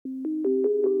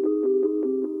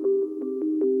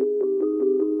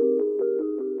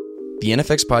The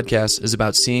NFX podcast is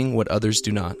about seeing what others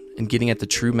do not and getting at the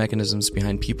true mechanisms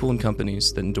behind people and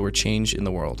companies that endure change in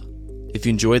the world. If you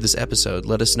enjoyed this episode,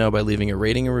 let us know by leaving a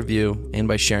rating and review and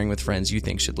by sharing with friends you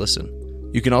think should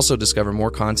listen. You can also discover more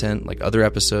content like other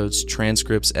episodes,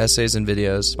 transcripts, essays, and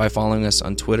videos by following us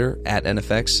on Twitter at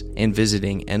NFX and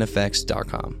visiting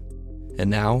nfx.com. And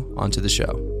now, on to the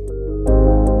show.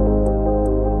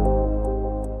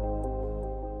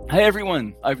 Hi,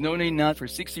 everyone. I've known Eynat for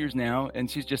 6 years now, and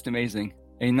she's just amazing.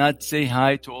 Eynat, say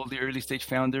hi to all the early stage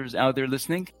founders out there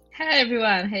listening. Hi,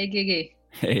 everyone. Hey, Gigi.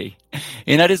 Hey.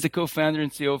 Eynat is the co-founder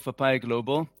and CEO of Papaya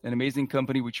Global, an amazing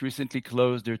company which recently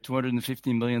closed their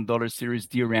 $250 million Series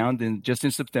D round just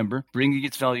in September, bringing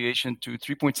its valuation to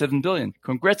 $3.7 billion.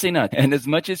 Congrats, Eynat. And as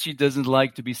much as she doesn't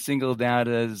like to be singled out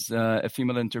as a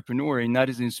female entrepreneur, Eynat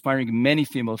is inspiring many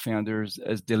female founders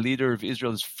as the leader of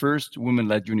Israel's first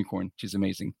women-led unicorn. She's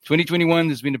amazing. 2021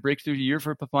 has been a breakthrough year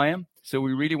for Papaya, so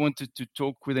we really wanted to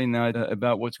talk with Eynat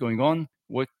about what's going on,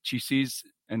 what she sees,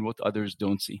 and what others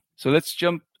don't see. So let's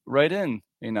jump right in,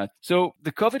 Eynat. So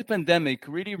the COVID pandemic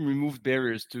really removed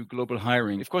barriers to global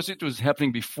hiring. Of course, it was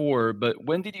happening before, but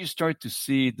when did you start to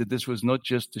see that this was not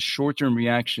just a short-term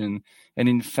reaction and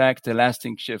in fact a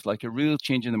lasting shift, like a real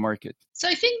change in the market? So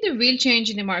I think the real change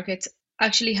in the market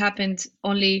actually happened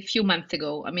only a few months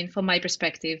ago, from my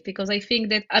perspective, because I think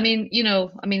that,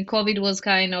 COVID was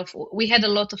we had a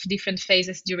lot of different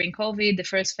phases during COVID. The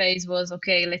first phase was,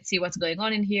 okay, let's see what's going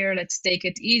on in here. Let's take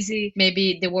it easy.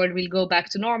 Maybe the world will go back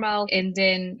to normal. And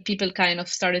then people kind of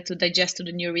started to digest to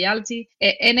the new reality.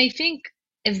 And I think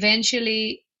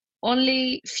eventually,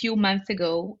 only a few months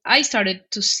ago, I started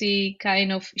to see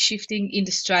kind of shifting in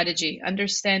the strategy,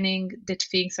 understanding that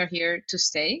things are here to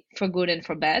stay for good and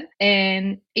for bad.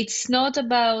 And it's not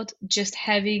about just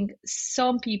having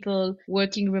some people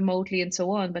working remotely and so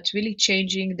on, but really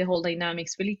changing the whole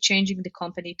dynamics, really changing the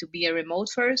company to be a remote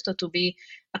first or to be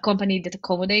a company that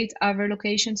accommodates other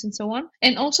locations and so on.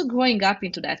 And also growing up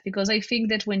into that, because I think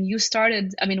that when we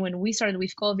started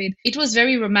with COVID, it was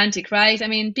very romantic, right?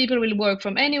 People will work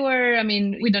from anywhere.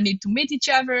 We don't need to meet each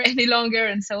other any longer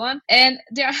and so on. And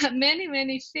there are many,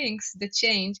 many things that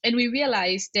change. And we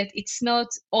realized that it's not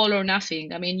all or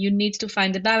nothing. You need to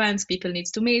find the balance. People need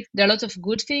to meet. There are lots of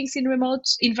good things in remote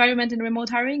environment and remote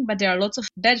hiring, but there are lots of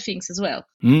bad things as well.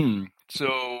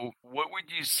 So what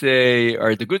would you say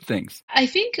are the good things? I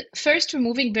think first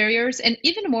removing barriers, and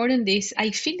even more than this,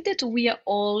 I think that we are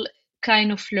all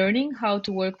kind of learning how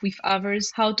to work with others,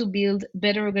 how to build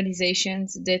better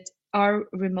organizations that are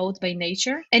remote by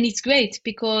nature. And it's great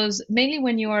because mainly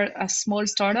when you are a small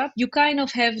startup, you kind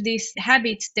of have this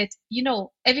habit that,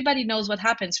 everybody knows what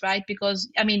happens, right? Because,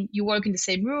 you work in the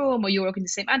same room or you work in the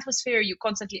same atmosphere, you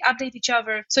constantly update each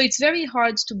other. So it's very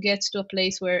hard to get to a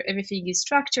place where everything is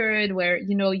structured, where,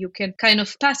 you can kind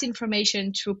of pass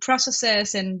information through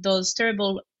processes and those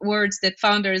terrible words that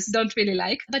founders don't really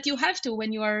like. But you have to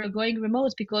when you are going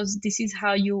remote, because this is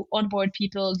how you onboard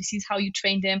people. This is how you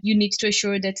train them. You need to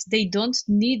assure that they don't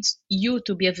need you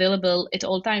to be available at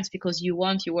all times because you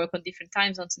work on different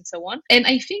time zones and so on. And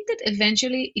I think that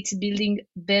eventually it's building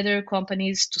better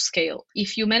companies to scale.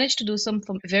 If you manage to do some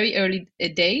from very early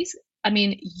days,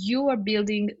 you are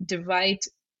building the right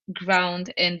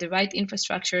ground and the right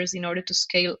infrastructures in order to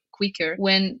scale quicker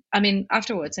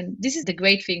afterwards. And this is the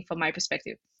great thing from my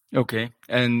perspective. Okay.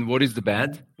 And what is the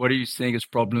bad? What are you saying as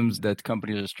problems that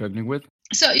companies are struggling with?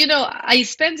 So, I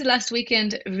spent the last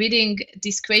weekend reading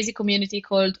this crazy community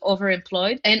called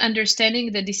Overemployed and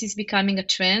understanding that this is becoming a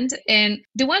trend. And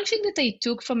the one thing that I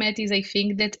took from it is I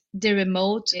think that the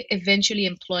remote, eventually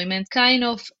employment, kind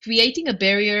of creating a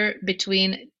barrier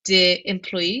between the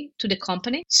employee to the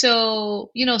company.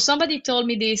 So, somebody told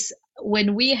me this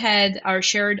when we had our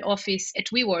shared office at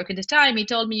WeWork at the time. He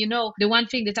told me, the one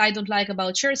thing that I don't like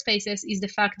about shared spaces is the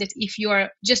fact that if you are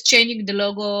just changing the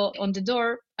logo on the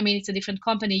door, it's a different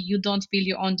company, you don't build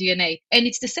your own DNA. And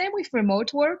it's the same with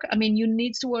remote work. You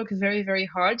need to work very, very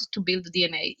hard to build the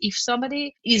DNA. If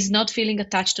somebody is not feeling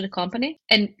attached to the company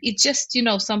and it's just,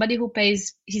 somebody who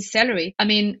pays his salary,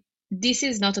 this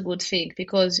is not a good thing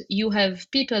because you have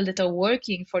people that are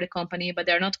working for the company, but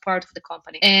they're not part of the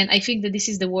company. And I think that this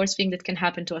is the worst thing that can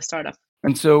happen to a startup.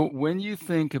 And so when you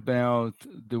think about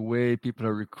the way people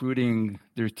are recruiting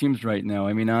their teams right now,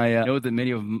 I know that many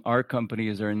of our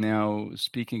companies are now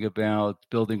speaking about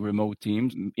building remote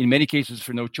teams, in many cases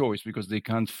for no choice because they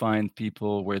can't find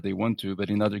people where they want to, but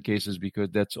in other cases because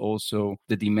that's also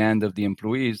the demand of the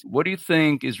employees. What do you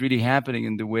think is really happening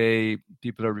in the way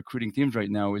people are recruiting teams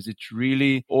right now? Is it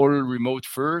really all remote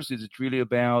first? Is it really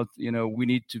about, we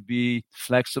need to be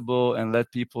flexible and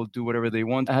let people do whatever they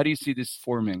want? How do you see this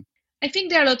forming? I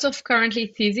think there are lots of currently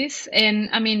theses, and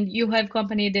I mean, you have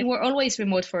companies that were always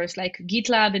remote first, like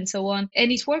GitLab and so on,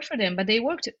 and it worked for them, but they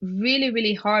worked really,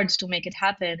 really hard to make it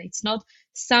happen. It's not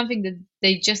something that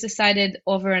they just decided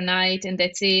overnight and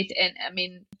that's it. And I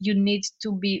mean, you need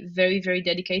to be very, very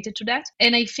dedicated to that.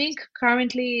 And I think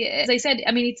currently, as I said,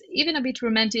 I mean, it's even a bit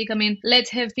romantic. I mean, let's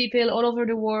have people all over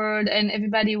the world and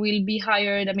everybody will be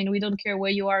hired. I mean, we don't care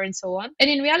where you are and so on. And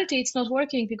in reality, it's not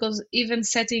working because even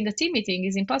setting a team meeting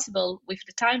is impossible with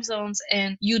the time zones,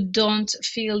 and you don't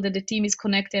feel that the team is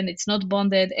connected, it's not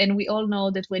bonded. And we all know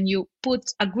that when you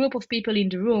put a group of people in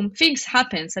the room, things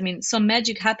happens. I mean, some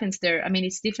magic happens there. I mean,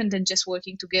 it's different than just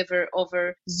working together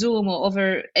over Zoom or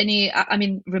over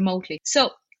remotely.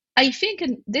 So I think,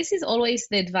 and this is always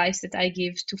the advice that I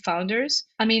give to founders,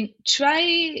 I mean,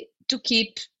 try to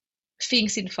keep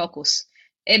things in focus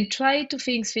and try to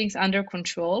things under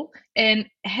control. And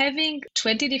having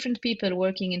 20 different people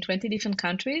working in 20 different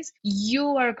countries,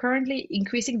 you are currently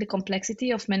increasing the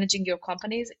complexity of managing your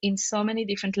companies in so many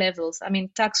different levels. I mean,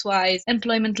 tax-wise,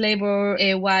 employment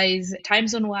labor-wise, time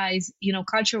zone-wise,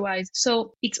 culture-wise.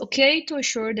 So it's okay to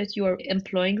assure that you are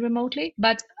employing remotely.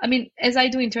 But I mean, as I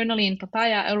do internally in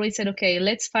Papaya, I always said, okay,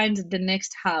 let's find the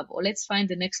next hub or let's find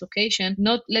the next location.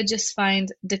 Not let's just find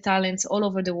the talents all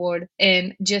over the world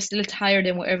and just let's hire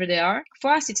them wherever they are.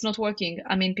 For us, it's not working.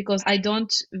 I mean, because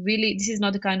this is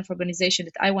not the kind of organization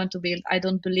that I want to build. I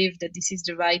don't believe that this is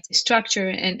the right structure,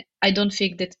 and I don't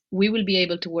think that we will be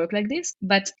able to work like this.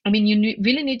 But I mean, you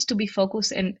really need to be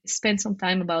focused and spend some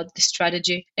time about the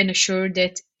strategy and assure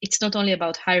that it's not only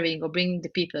about hiring or bringing the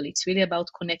people. It's really about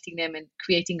connecting them and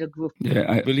creating a group. Yeah,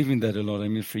 I believe in that a lot. I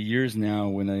mean, for years now,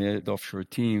 when I had offshore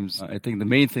teams, I think the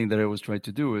main thing that I always try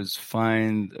to do is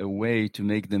find a way to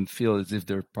make them feel as if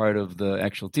they're part of the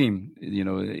actual team.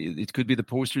 It could be the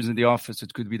posters in the office,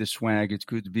 it could be the swag, it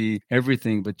could be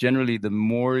everything. But generally, the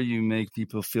more you make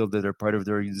people feel that they're part of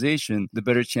the organization, the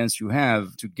better chance you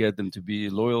have to get them to be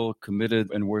loyal, committed,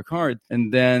 and work hard.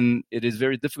 And then it is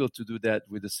very difficult to do that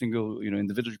with a single,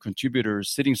 individual contributor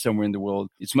sitting somewhere in the world.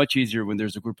 It's much easier when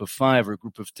there's a group of 5 or a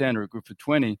group of 10 or a group of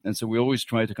 20. And so we always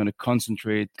try to kind of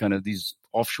concentrate kind of these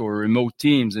offshore remote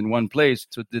teams in one place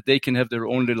so that they can have their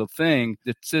own little thing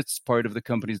that sits part of the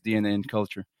company's DNA and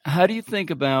culture. How do you think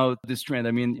about this trend?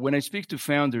 I mean, when I speak to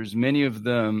founders, many of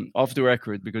them off the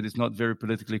record, because it's not very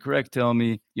politically correct, tell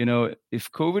me,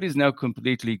 if COVID is now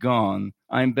completely gone,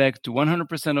 I'm back to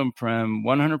 100% on-prem,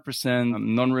 100%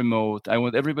 non-remote. I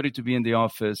want everybody to be in the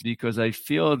office because I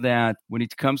feel that when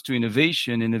it comes to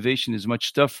innovation is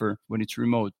much tougher when it's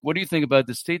remote. What do you think about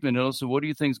this statement? And also, what do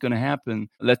you think is going to happen?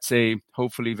 Let's say,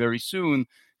 hopefully very soon,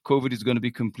 COVID is going to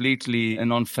be completely a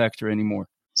non-factor anymore.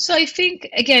 So I think,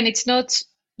 again, it's not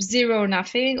zero or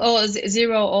nothing or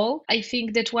zero all. I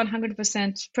think that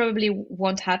 100% probably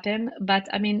won't happen. But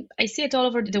I mean, I see it all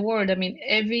over the world. I mean,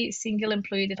 every single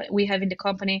employee that we have in the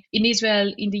company, in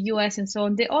Israel, in the US and so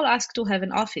on, they all ask to have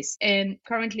an office. And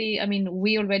currently, I mean,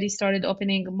 we already started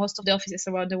opening most of the offices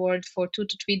around the world for 2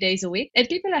 to 3 days a week. And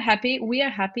people are happy. We are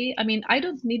happy. I mean, I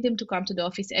don't need them to come to the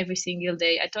office every single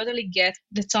day. I totally get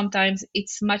that sometimes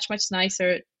it's much, much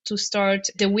nicer to start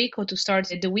the week or to start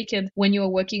the weekend when you're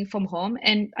working from home.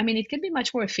 And I mean, it can be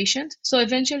much more efficient. So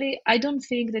eventually, I don't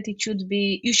think that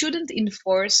you shouldn't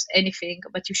enforce anything,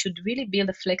 but you should really build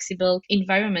a flexible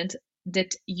environment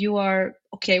that you are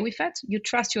okay with that. You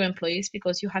trust your employees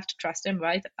because you have to trust them,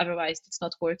 right? Otherwise, it's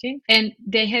not working. And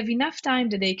they have enough time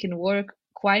that they can work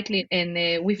quietly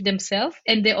and with themselves.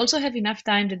 And they also have enough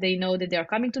time that they know that they are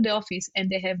coming to the office and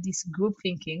they have this group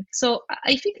thinking. So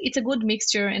I think it's a good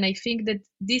mixture. And I think that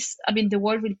the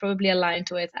world will probably align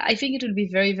to it. I think it will be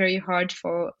very, very hard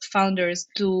for founders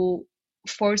to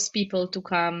force people to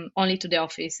come only to the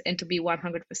office and to be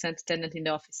 100% attendant in the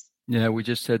office. Yeah, we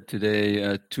just had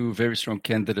today 2 very strong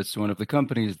candidates to one of the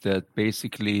companies that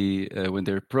basically, when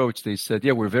they're approached, they said,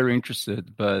 yeah, we're very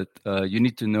interested, but you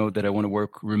need to know that I want to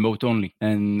work remote only.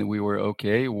 And we were,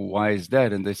 okay, why is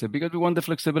that? And they said, because we want the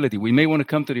flexibility. We may want to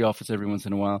come to the office every once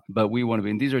in a while, but we want to be.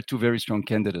 And these are 2 very strong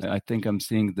candidates. I think I'm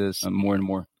seeing this more and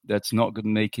more. That's not good,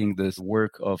 making this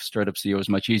work of startup CEOs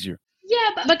much easier.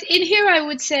 Yeah, but in here, I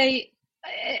would say,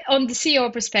 on the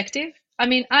CEO perspective, I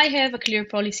mean, I have a clear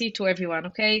policy to everyone,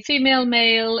 okay? Female,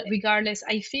 male, regardless.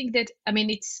 I think that,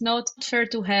 it's not fair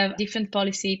to have different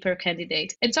policy per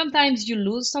candidate. And sometimes you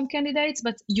lose some candidates,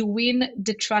 but you win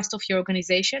the trust of your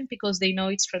organization because they know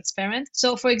it's transparent.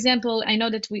 So, for example, I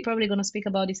know that we're probably going to speak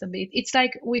about this a bit. It's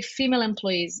like with female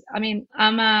employees. I mean,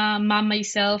 I'm a mom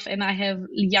myself and I have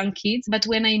young kids, but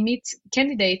when I meet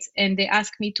candidates and they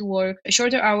ask me to work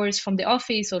shorter hours from the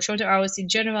office or shorter hours in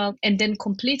general and then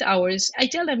complete hours, I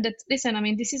tell them that, listen, listen, I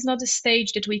mean, this is not a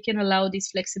stage that we can allow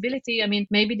this flexibility. I mean,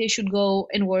 maybe they should go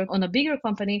and work on a bigger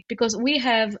company because we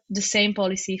have the same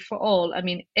policy for all. I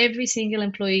mean, every single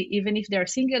employee, even if they're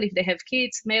single, if they have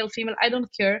kids, male, female, I don't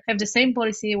care, have the same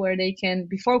policy where they can,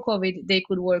 before COVID, they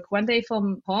could work one day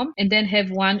from home and then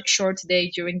have one short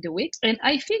day during the week. And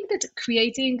I think that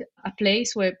creating a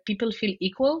place where people feel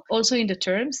equal, also in the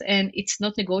terms, and it's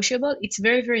not negotiable, it's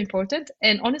very, very important.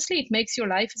 And honestly, it makes your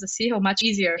life as a CEO much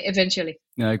easier eventually.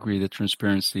 Yeah, I agree that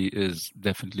transparency is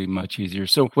definitely much easier.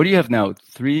 So what do you have now?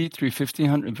 350,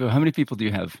 100? How many people do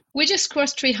you have? We just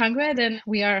crossed 300 and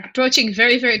we are approaching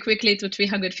very, very quickly to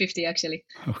 350 actually.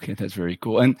 Okay, that's very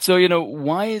cool. And so,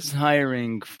 why is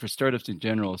hiring for startups in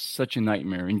general such a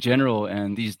nightmare in general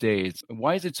and these days?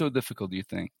 Why is it so difficult, do you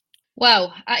think?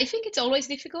 Wow, I think it's always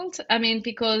difficult. I mean,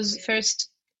 because first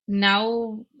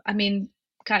now, I mean,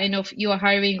 kind of you are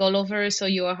hiring all over, so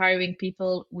you are hiring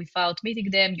people without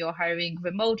meeting them, you're hiring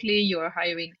remotely, you're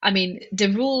hiring, I mean, the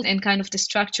rules and kind of the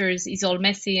structures is all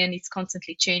messy and it's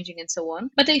constantly changing and so on.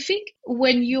 But I think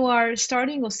when you are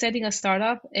starting or setting a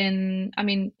startup, and I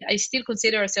mean, I still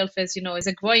consider ourselves as, as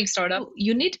a growing startup,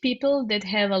 you need people that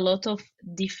have a lot of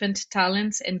different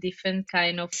talents and different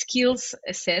kind of skills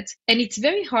set, and it's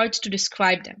very hard to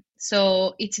describe them.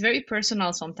 So it's very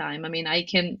personal sometimes. I mean, I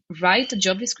can write a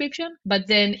job description, but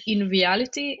then in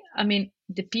reality, I mean,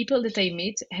 the people that I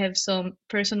meet have some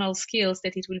personal skills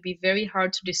that it will be very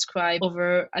hard to describe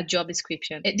over a job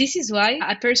description. This is why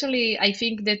I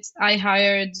think that I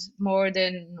hired more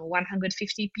than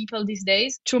 150 people these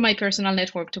days through my personal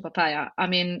network to Papaya. I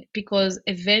mean, because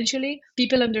eventually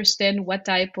people understand what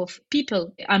type of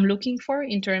people I'm looking for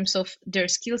in terms of their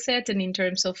skill set and in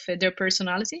terms of their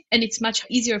personality. And it's much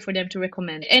easier for them to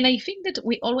recommend. And I think that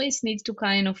we always need to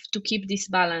kind of to keep this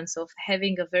balance of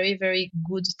having a very, very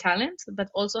good talent, but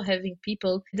also having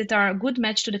people that are a good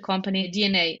match to the company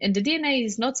DNA. And the DNA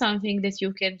is not something that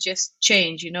you can just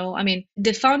change, I mean,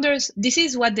 the founders, this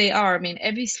is what they are. I mean,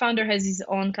 every founder has his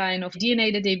own kind of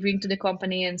DNA that they bring to the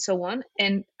company and so on.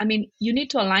 And I mean, you need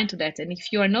to align to that. And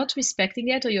if you are not respecting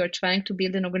it, or you're trying to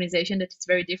build an organization that is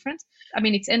very different, I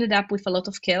mean, it's ended up with a lot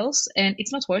of chaos and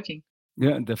it's not working.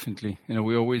 Yeah, definitely.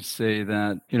 We always say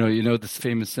that, this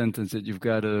famous sentence that you've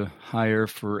got to hire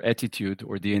for attitude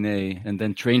or DNA and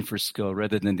then train for skill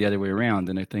rather than the other way around.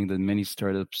 And I think that many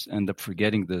startups end up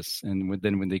forgetting this. And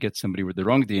then when they get somebody with the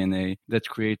wrong DNA, that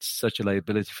creates such a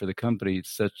liability for the company,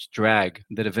 it's such drag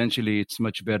that eventually it's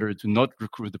much better to not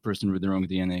recruit the person with the wrong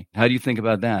DNA. How do you think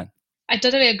about that? I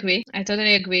totally agree.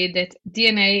 That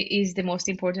DNA is the most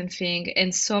important thing.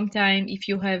 And sometimes if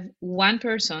you have one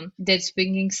person that's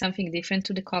bringing something different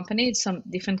to the company, some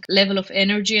different level of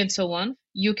energy and so on,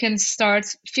 you can start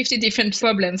 50 different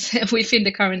problems within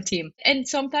the current team. And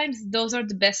sometimes those are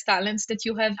the best talents that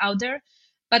you have out there.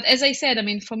 But as I said, I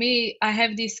mean, for me, I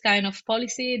have this kind of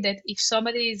policy that if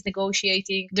somebody is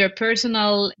negotiating their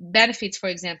personal benefits, for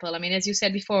example, I mean, as you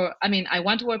said before, I mean, I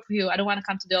want to work with you. I don't want to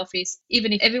come to the office.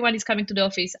 Even if everyone is coming to the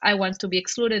office, I want to be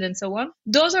excluded and so on.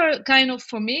 Those are kind of,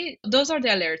 for me, those are the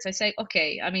alerts. I say,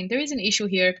 okay, I mean, there is an issue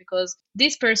here because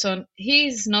this person,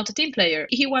 he's not a team player.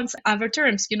 He wants other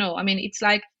terms, I mean, it's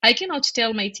like, I cannot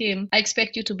tell my team, I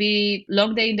expect you to be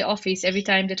long day in the office every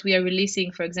time that we are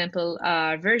releasing, for example,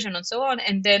 a version and so on,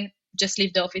 and then just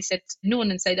leave the office at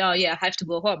noon and say, oh yeah, I have to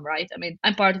go home, right? I mean,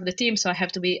 I'm part of the team, so I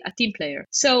have to be a team player.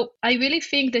 So I really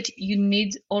think that you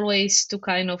need always to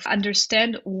kind of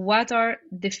understand what are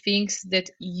the things that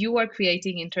you are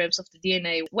creating in terms of the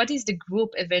DNA. What is the group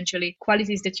eventually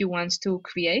qualities that you want to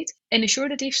create? And ensure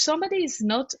that if somebody is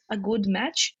not a good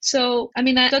match, so I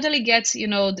mean, I totally get,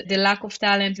 the lack of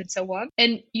talent and so on,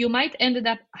 and you might end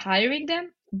up hiring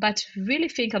them. But really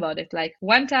think about it, like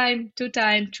 1 time, 2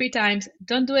 times, 3 times,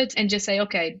 don't do it and just say,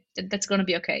 okay, that's going to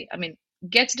be okay. I mean,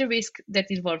 get the risk that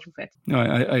involved with it. No,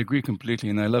 I agree completely.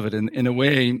 And I love it. And in a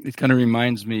way, it kind of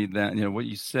reminds me that, what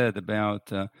you said about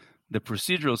the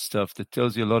procedural stuff that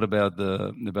tells you a lot about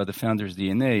the founder's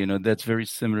DNA. That's very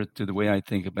similar to the way I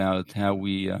think about how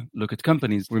we look at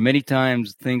companies, where many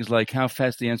times things like how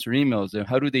fast they answer emails, or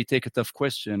how do they take a tough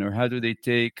question, or how do they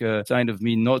take a sign of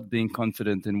me not being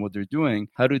confident in what they're doing?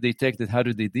 How do they take that? How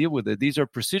do they deal with it? These are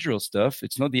procedural stuff.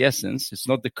 It's not the essence. It's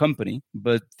not the company.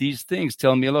 But these things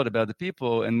tell me a lot about the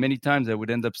people. And many times I would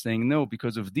end up saying no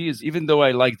because of these, even though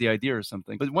I like the idea or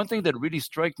something. But one thing that really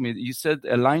struck me, you said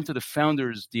align to the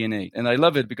founder's DNA. DNA. And I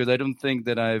love it because I don't think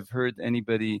that I've heard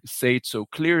anybody say it so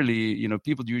clearly.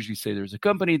 People usually say there's a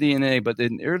company DNA, but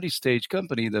in early stage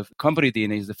company, the company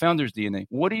DNA is the founder's DNA.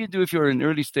 What do you do if you're an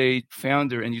early stage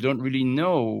founder and you don't really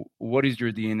know what is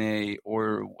your DNA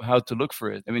or how to look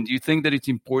for it? I mean, do you think that it's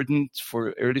important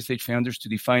for early stage founders to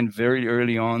define very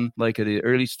early on, like at the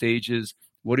early stages,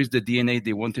 what is the DNA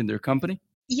they want in their company?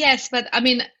 Yes, but I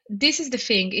mean, this is the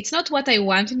thing. It's not what I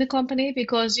want in the company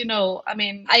because, I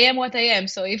mean, I am what I am.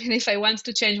 So even if I want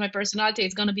to change my personality,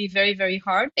 it's going to be very, very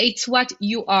hard. It's what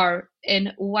you are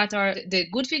and what are the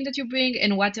good things that you bring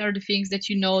and what are the things that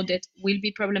you know that will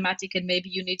be problematic and maybe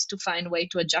you need to find a way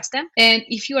to adjust them. And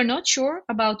if you are not sure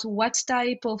about what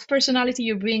type of personality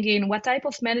you bring in, what type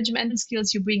of management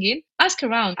skills you bring in, ask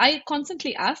around. I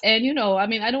constantly ask. And, I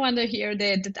mean, I don't want to hear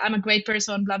that I'm a great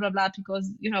person, blah, blah, blah,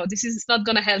 because, this is not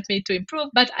going to help me to improve.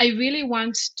 But I really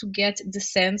want to get the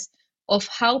sense of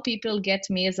how people get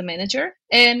me as a manager.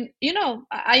 And,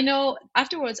 I know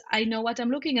afterwards, I know what I'm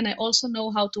looking and I also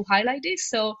know how to highlight this.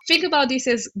 So think about this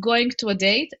as going to a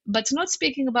date, but not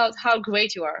speaking about how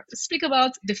great you are. Speak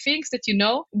about the things that you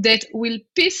know that will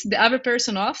piss the other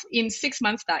person off in 6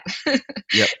 months' time.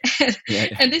 Yep.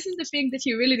 And this is the thing that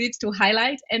you really need to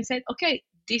highlight and say, okay,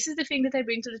 this is the thing that I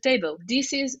bring to the table.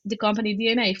 This is the company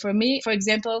DNA. For me, for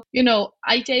example,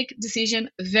 I take decision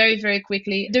very, very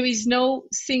quickly. There is no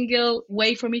single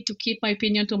way for me to keep my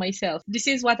opinion to myself. This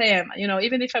is what I am.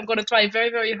 Even if I'm going to try very,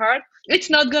 very hard, it's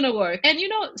not going to work. And,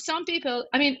 some people,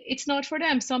 I mean, it's not for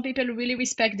them. Some people really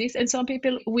respect this and some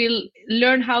people will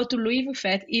learn how to live with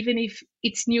it, even if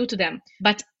it's new to them.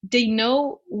 But they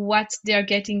know what they're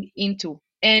getting into.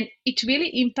 And it really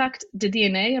impacts the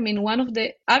DNA. I mean, one of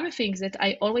the other things that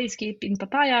I always keep in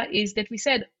Papaya is that we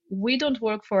said, we don't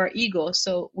work for our ego.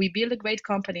 So we build a great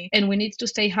company and we need to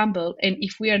stay humble. And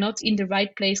if we are not in the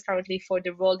right place currently for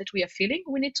the role that we are filling,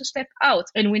 we need to step out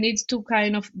and we need to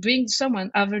kind of bring someone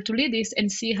over to lead this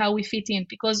and see how we fit in.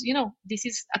 Because, this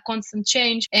is a constant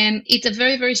change and it's a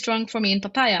very, very strong for me in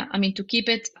Papaya. I mean, to keep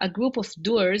it a group of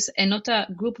doers and not a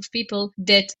group of people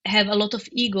that have a lot of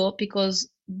ego, because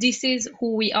this is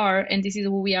who we are and this is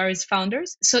who we are as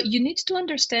founders. So you need to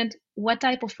understand what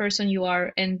type of person you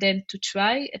are and then to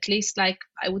try at least, like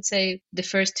I would say, the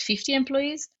first 50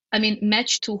 employees. I mean,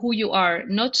 match to who you are,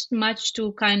 not much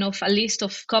to kind of a list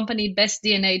of company best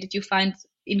DNA that you find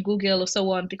in Google or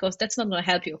so on, because that's not going to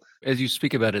help you. As you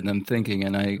speak about it, I'm thinking,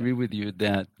 and I agree with you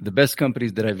that the best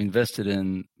companies that I've invested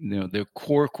in, their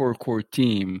core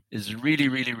team is really,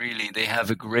 really, really, they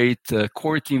have a great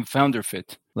core team founder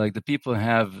fit. Like the people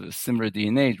have similar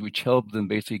DNA, which help them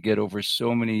basically get over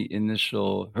so many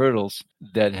initial hurdles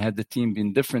that had the team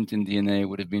been different in DNA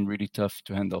would have been really tough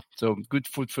to handle. So good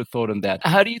food for thought on that.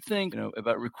 How do you think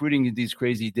about recruiting in these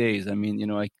crazy days? I mean,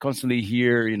 I constantly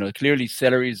hear, clearly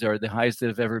salaries are the highest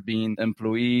they've ever been.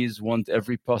 Employees want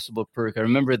every possible perk. I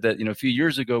remember that, a few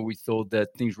years ago, we thought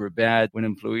that things were bad when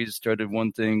employees started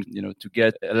wanting, to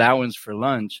get allowance for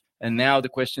lunch. And now the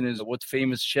question is, what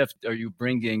famous chef are you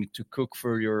bringing to cook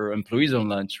for your employees on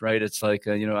lunch, right? It's like,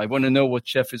 I want to know what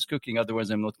chef is cooking,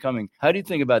 otherwise I'm not coming. How do you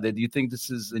think about it? Do you think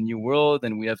this is a new world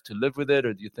and we have to live with it,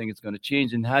 or do you think it's going to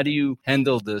change? And how do you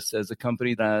handle this as a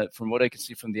company that, from what I can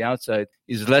see from the outside,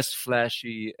 is less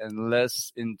flashy and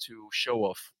less into show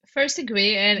off? First,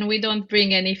 agree, and we don't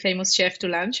bring any famous chef to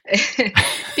lunch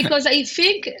because I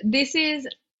think this is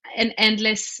an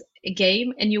endless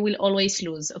game and you will always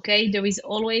lose. Okay, there is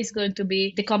always going to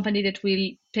be the company that will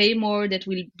pay more, that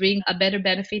will bring a better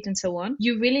benefit and so on.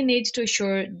 You really need to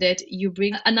ensure that you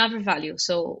bring another value.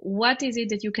 So what is it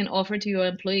that you can offer to your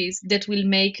employees that will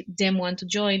make them want to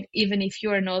join, even if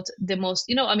you are not the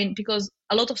most, because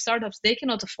a lot of startups, they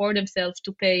cannot afford themselves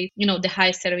to pay, the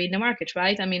highest salary in the market,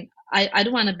 right? I mean, I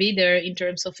don't want to be there in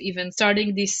terms of even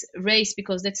starting this race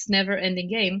because that's never ending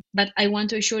game. But I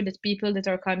want to ensure that people that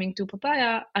are coming to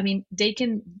Papaya, they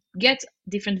can get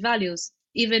different values,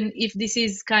 even if this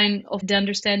is kind of the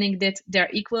understanding that they're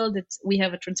equal, that we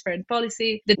have a transparent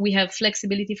policy, that we have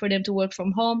flexibility for them to work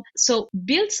from home. So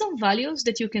build some values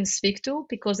that you can speak to,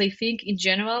 because I think in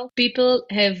general, people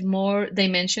have more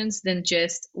dimensions than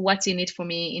just what's in it for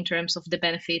me in terms of the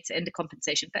benefits and the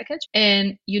compensation package.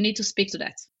 And you need to speak to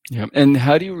that. Yeah. And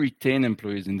how do you retain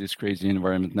employees in this crazy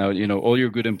environment now? All your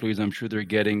good employees, I'm sure they're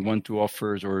getting 1-2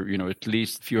 offers or, at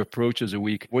least a few approaches a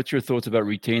week. What's your thoughts about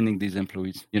retaining these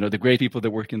employees? The great people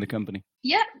that work in the company.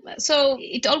 Yeah. So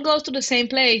it all goes to the same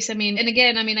place. And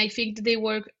again, I think that they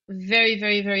work very,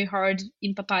 very, very hard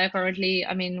in Papaya currently.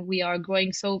 I mean, we are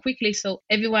growing so quickly, so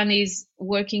everyone is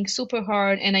working super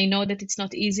hard, and I know that it's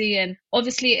not easy. And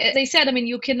obviously, as I said, I mean,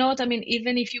 you cannot, I mean,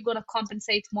 even if you're going to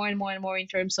compensate more and more and more in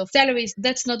terms of salaries,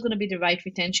 that's not going to be the right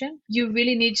retention. You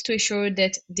really need to ensure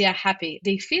that they are happy.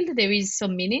 They feel that there is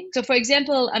some meaning. So for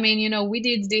example, I mean, we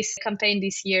did this campaign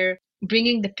this year,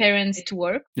 bringing the parents to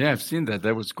work. Yeah, I've seen that.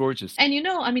 That was gorgeous. And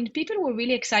I mean, people were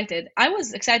really excited. I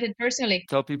was excited personally.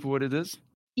 Tell people what it is.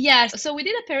 Yes, so we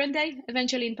did a parent day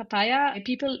eventually in Papaya.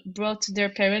 People brought their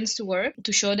parents to work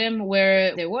to show them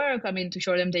where they work, I mean, to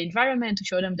show them the environment, to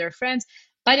show them their friends.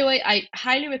 By the way, I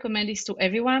highly recommend this to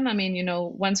everyone. I mean,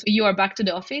 once you are back to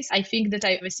the office, I think that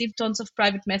I received tons of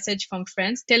private message from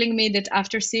friends telling me that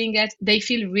after seeing it, they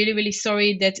feel really, really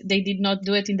sorry that they did not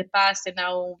do it in the past. And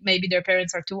now maybe their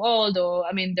parents are too old, or,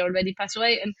 I mean, they already passed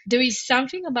away. And there is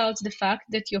something about the fact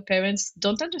that your parents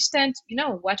don't understand,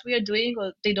 what we are doing,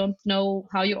 or they don't know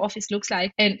how your office looks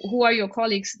like and who are your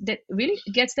colleagues, that really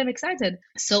gets them excited.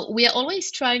 So we are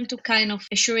always trying to kind of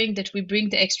assuring that we bring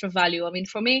the extra value. I mean,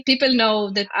 for me, people know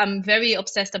that I'm very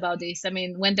obsessed about this. I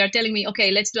mean, when they're telling me,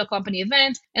 okay, let's do a company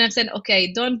event, and I've said,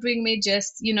 okay, don't bring me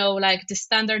just, like the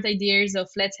standard ideas of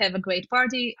let's have a great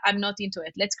party. I'm not into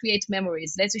it. Let's create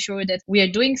memories. Let's ensure that we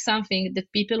are doing something that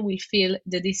people will feel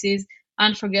that this is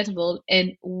unforgettable,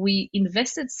 and we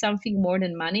invested something more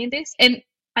than money in this. And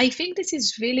I think this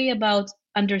is really about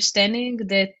understanding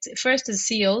that first, as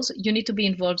CEOs, you need to be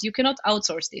involved. You cannot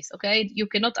outsource this, okay? You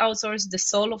cannot outsource the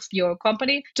soul of your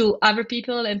company to other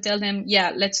people and tell them,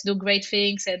 yeah, let's do great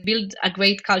things and build a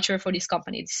great culture for this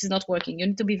company. This is not working. You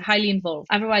need to be highly involved.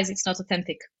 Otherwise, it's not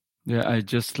authentic. Yeah, I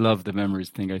just love the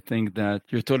memories thing. I think that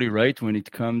you're totally right when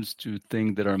it comes to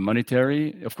things that are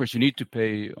monetary. Of course, you need to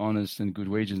pay honest and good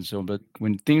wages and so on, but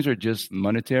when things are just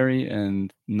monetary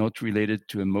and not related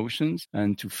to emotions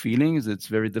and to feelings, it's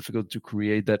very difficult to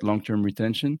create that long-term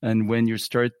retention. And when you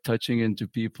start touching into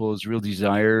people's real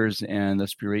desires and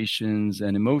aspirations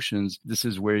and emotions, this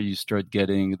is where you start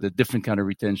getting the different kind of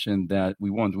retention that we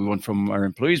want. We want from our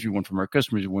employees, we want from our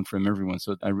customers, we want from everyone.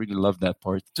 So I really love that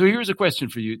part. So here's a question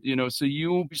for you. So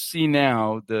you see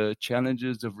now the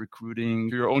challenges of recruiting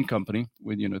your own company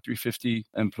with, 350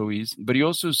 employees, but you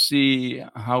also see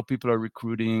how people are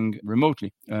recruiting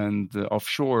remotely and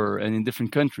offshore and in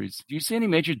different countries. Do you see any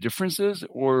major differences,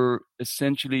 or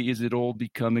essentially is it all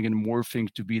becoming and morphing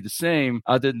to be the same,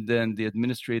 other than the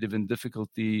administrative and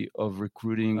difficulty of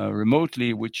recruiting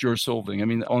remotely, which you're solving? I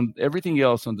mean, on everything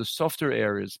else, on the softer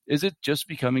areas, is it just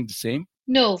becoming the same?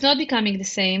 No, it's not becoming the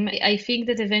same. I think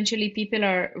that eventually people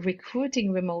are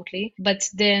recruiting remotely, but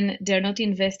then they're not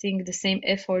investing the same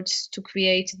efforts to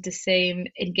create the same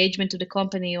engagement to the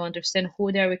company, or understand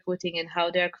who they're recruiting and how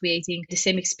they're creating the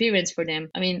same experience for them.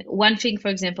 I mean, one thing, for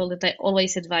example, that I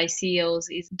always advise CEOs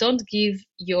is don't give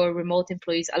your remote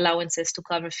employees allowances to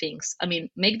cover things. I mean,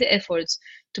 make the efforts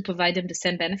to provide them the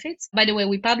same benefits. By the way,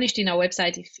 we published in our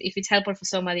website, if it's helpful for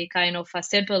somebody, kind of a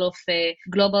sample of a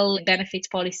global benefits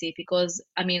policy, because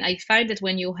I mean, I find that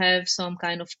when you have some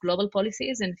kind of global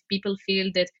policies and people feel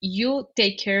that you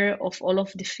take care of all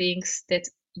of the things that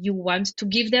you want to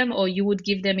give them, or you would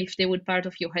give them if they would part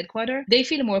of your headquarters, they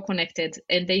feel more connected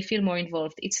and they feel more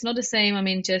involved. It's not the same, I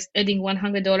mean, just adding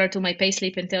 $100 to my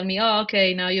payslip and tell me, oh,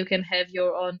 okay, now you can have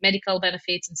your own medical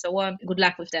benefits and so on. Good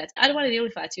luck with that. I don't want to deal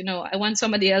with that. I want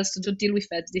somebody else to deal with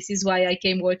that. This is why I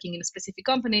came working in a specific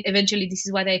company. Eventually, this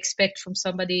is what I expect from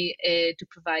somebody to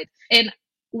provide. And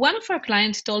one of our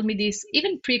clients told me this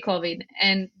even pre-COVID,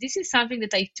 and this is something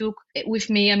that I took with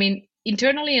me, I mean,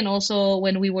 internally, and also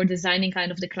when we were designing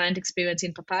kind of the client experience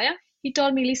in Papaya. He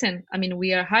told me, listen, I mean,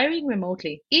 we are hiring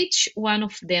remotely. Each one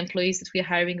of the employees that we are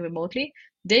hiring remotely,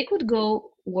 they could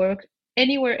go work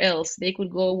anywhere else. They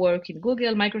could go work in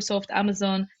Google, Microsoft,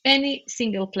 Amazon, any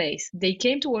single place. They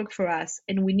came to work for us,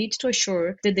 and we need to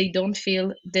assure that they don't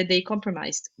feel that they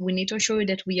compromised. We need to assure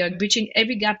that we are bridging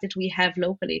every gap that we have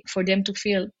locally for them to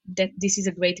feel that this is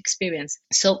a great experience.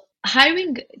 So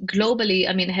hiring globally,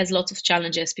 I mean, has lots of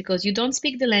challenges because you don't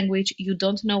speak the language, you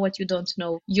don't know what you don't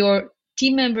know. Your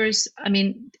team members, I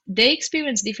mean, they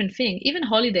experience different things, even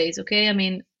holidays, okay? I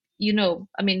mean,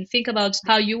 think about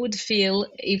how you would feel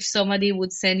if somebody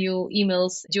would send you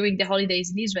emails during the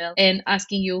holidays in Israel and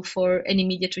asking you for an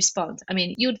immediate response. I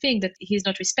mean, you'd think that he's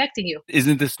not respecting you.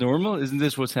 Isn't this normal? Isn't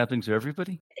this what's happening to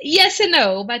everybody? Yes and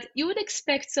no, but you would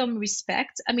expect some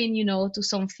respect. I mean, to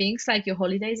some things like your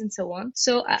holidays and so on.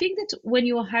 So I think that when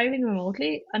you are hiring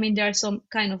remotely, I mean, there are some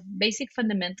kind of basic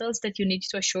fundamentals that you need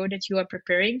to assure that you are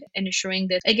preparing and ensuring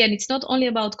that, again, it's not only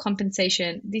about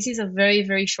compensation. This is a very,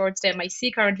 very short term. I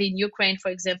see currently in Ukraine, for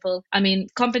example, I mean,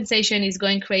 compensation is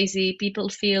going crazy. People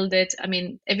feel that, I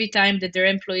mean, every time that their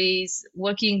employees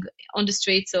working on the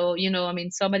street, so, I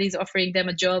mean, somebody's offering them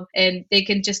a job and they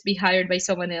can just be hired by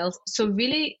someone else. So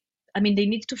really, I mean, they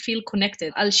need to feel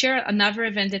connected. I'll share another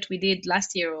event that we did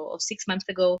last year or 6 months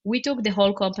ago. We took the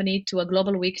whole company to a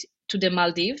global week to the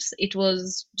Maldives. It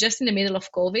was just in the middle of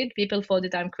COVID. People thought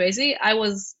that I'm crazy. I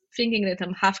was thinking that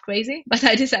I'm half crazy, but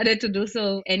I decided to do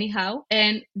so anyhow.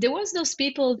 And there was those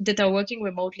people that are working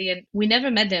remotely and we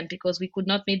never met them because we could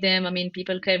not meet them. I mean,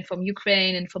 people came from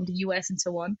Ukraine and from the US and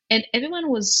so on. And everyone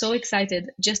was so excited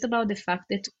just about the fact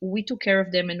that we took care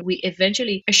of them and we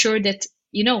eventually assured that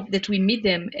that we meet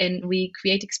them and we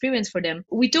create experience for them.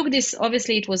 We took this,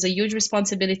 obviously it was a huge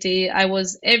responsibility.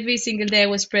 Every single day I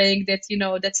was praying that,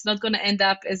 that's not going to end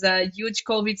up as a huge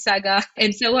COVID saga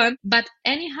and so on. But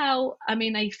anyhow, I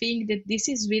mean, I think that this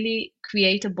is really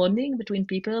create a bonding between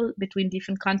people, between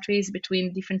different countries,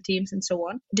 between different teams and so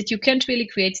on, that you can't really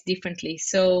create differently.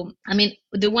 So, I mean,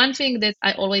 the one thing that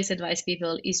I always advise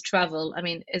people is travel. I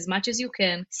mean, as much as you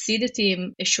can, see the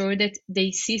team, assure that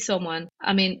they see someone.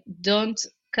 I mean, don't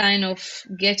kind of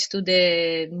get to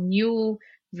the new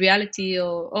reality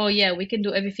or, oh yeah, we can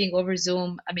do everything over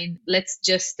Zoom. I mean, let's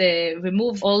just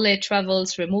remove all the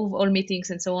travels, remove all meetings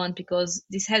and so on, because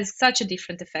this has such a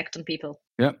different effect on people.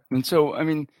 Yeah. And so, I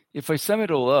mean, if I sum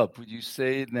it all up, would you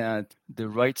say that the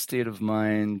right state of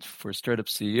mind for a startup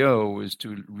CEO is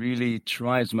to really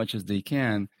try as much as they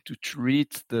can to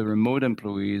treat the remote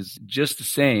employees just the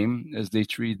same as they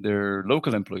treat their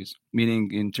local employees,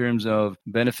 meaning in terms of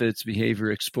benefits,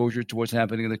 behavior, exposure to what's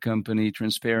happening in the company,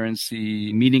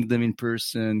 transparency, meeting them in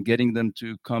person, getting them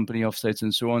to company offsites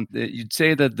and so on? You'd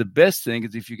say that the best thing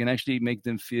is if you can actually make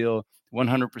them feel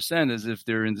 100% as if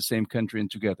they're in the same country and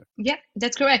together. Yeah,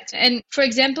 that's correct. And for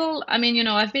example, I mean,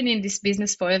 I've been in this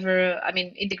business forever. I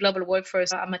mean, in the global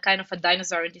workforce, I'm a kind of a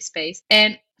dinosaur in this space.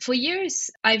 And for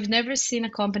years, I've never seen a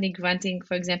company granting,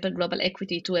 for example, global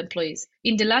equity to employees.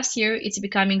 In the last year, it's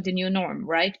becoming the new norm,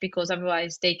 right? Because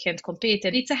otherwise they can't compete.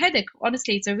 And it's a headache.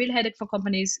 Honestly, it's a real headache for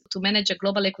companies to manage a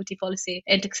global equity policy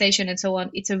and taxation and so on.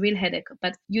 It's a real headache.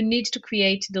 But you need to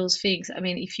create those things. I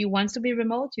mean, if you want to be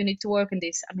remote, you need to work on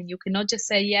this. I mean, you cannot just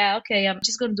say, yeah, okay, I'm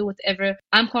just going to do whatever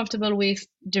I'm comfortable with.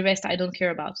 The rest I don't care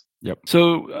about. Yep.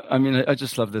 So, I mean, I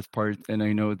just love this part. And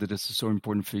I know that this is so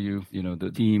important for you,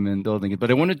 the team and building it. But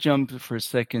I want to jump for a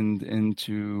second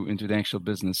into the actual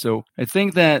business. So I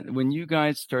think that when you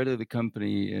guys started the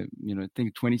company, I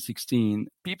think 2016,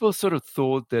 people sort of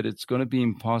thought that it's going to be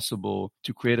impossible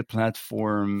to create a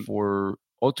platform for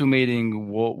automating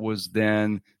what was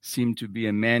then seemed to be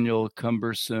a manual,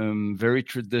 cumbersome, very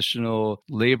traditional,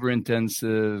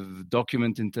 labor-intensive,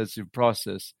 document-intensive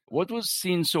process. What was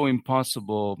seen so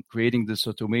impossible creating this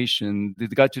automation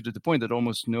that got you to the point that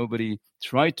almost nobody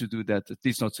tried to do that, at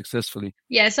least not successfully?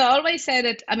 Yeah, so I always say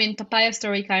that, I mean, Papaya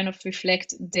story kind of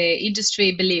reflect the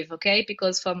industry belief, okay?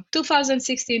 Because from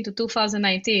 2016 to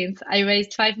 2019, I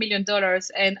raised $5 million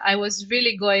and I was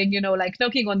really going, like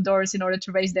knocking on doors in order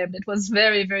to raise them. That was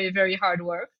very, very, very hard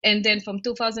work. And then from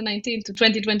 2019 to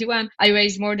 2021, I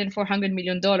raised more than $400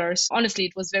 million. Honestly,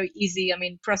 it was very easy. I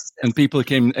mean, processes. And people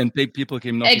came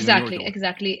knocking.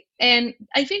 Exactly. And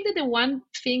I think that the one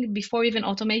thing before even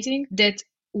automating that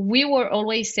we were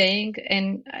always saying,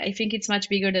 and I think it's much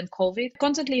bigger than COVID,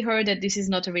 constantly heard that this is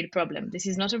not a real problem. This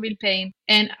is not a real pain.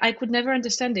 And I could never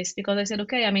understand this because I said,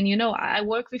 okay, I mean, I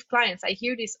work with clients. I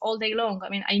hear this all day long. I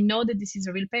mean, I know that this is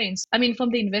a real pain. I mean,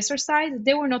 from the investor side,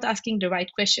 they were not asking the right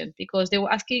question because they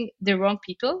were asking the wrong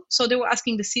people. So they were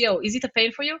asking the CEO, is it a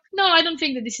pain for you? No, I don't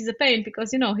think that this is a pain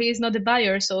because, he is not the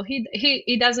buyer. So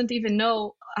he doesn't even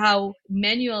know how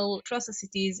manual process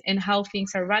it is and how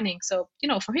things are running. So,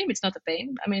 for him, it's not a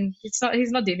pain. I mean, he's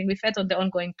not dealing with it on the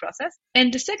ongoing process.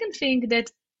 And the second thing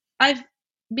that I've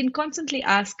been constantly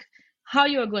asked, how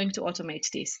you are going to automate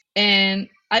this. And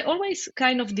I always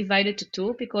kind of divide it to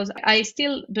two because I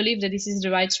still believe that this is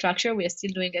the right structure. We are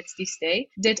still doing it this day.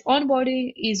 That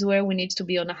onboarding is where we need to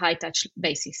be on a high touch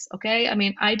basis. Okay. I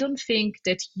mean, I don't think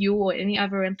that you or any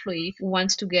other employee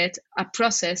wants to get a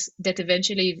process that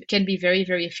eventually can be very,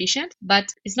 very efficient,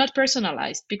 but it's not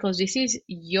personalized because this is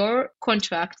your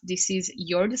contract. This is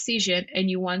your decision and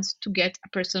you want to get a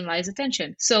personalized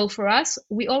attention. So for us,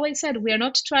 we always said we are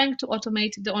not trying to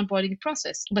automate the onboarding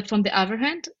process. But from the other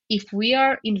hand, if we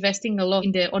are investing a lot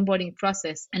in the onboarding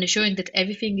process and ensuring that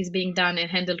everything is being done and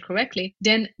handled correctly,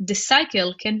 then the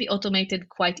cycle can be automated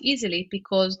quite easily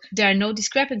because there are no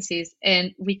discrepancies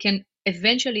and we can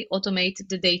eventually automate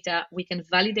the data. We can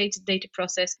validate the data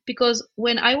process, because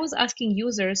when I was asking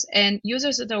users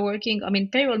that are working,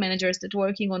 payroll managers that are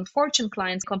working on Fortune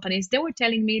clients companies, they were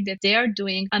telling me that they are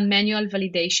doing a manual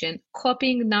validation,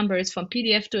 copying numbers from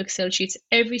PDF to Excel sheets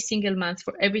every single month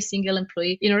for every single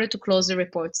employee in order to close the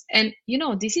reports. And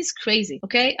this is crazy.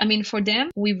 Okay. For them,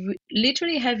 we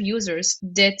literally have users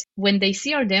that when they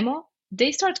see our demo,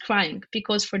 they start crying,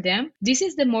 because for them, this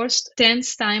is the most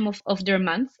tense time of their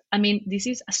month. This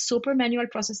is a super manual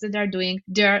process that they're doing.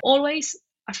 They're always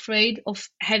afraid of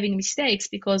having mistakes,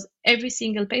 because every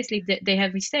single payslip that they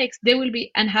have mistakes, they will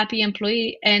be unhappy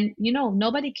employee. And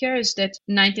nobody cares that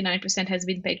 99% has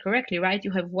been paid correctly, right?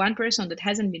 You have one person that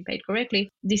hasn't been paid correctly.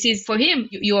 This is, for him,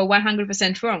 you are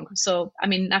 100% wrong. So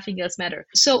nothing else matters.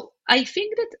 So I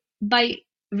think that by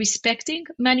respecting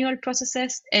manual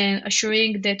processes and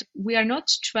assuring that we are not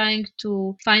trying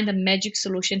to find a magic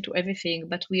solution to everything,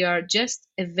 but we are just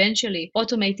eventually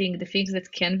automating the things that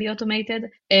can be automated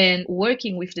and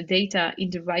working with the data in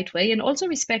the right way, and also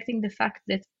respecting the fact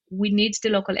that we need the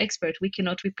local expert. We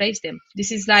cannot replace them.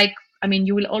 This is like,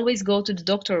 you will always go to the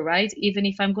doctor, right? Even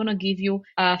if I'm going to give you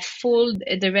a full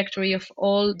directory of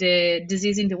all the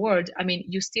disease in the world,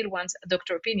 you still want a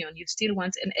doctor opinion. You still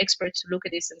want an expert to look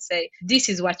at this and say, this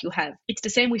is what you have. It's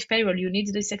the same with payroll. You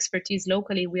need this expertise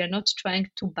locally. We are not trying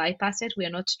to bypass it. We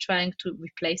are not trying to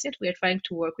replace it. We are trying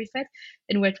to work with it,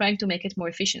 and we're trying to make it more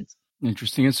efficient.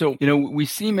 Interesting. And so, we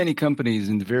see many companies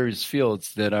in the various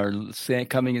fields that are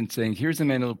coming and saying, here's a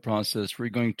manual process, we're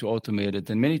going to automate it.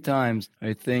 And many times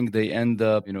I think they end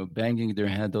up, banging their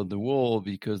head on the wall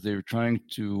because they're trying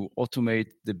to automate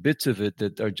the bits of it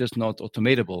that are just not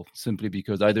automatable, simply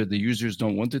because either the users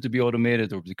don't want it to be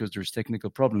automated or because there's technical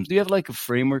problems. Do you have like a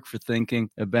framework for thinking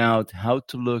about how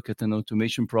to look at an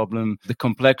automation problem, the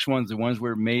complex ones, the ones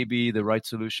where maybe the right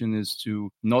solution is to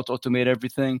not automate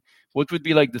everything? What would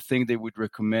be like the thing they would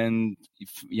recommend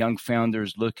if young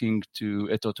founders looking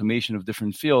at automation of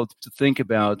different fields to think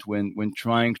about when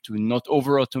trying to not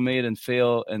over automate and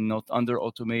fail and not under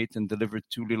automate and deliver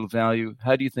too little value?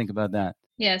 How do you think about that?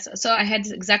 Yes, so I had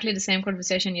exactly the same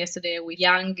conversation yesterday with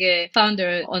young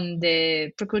founder on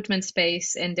the procurement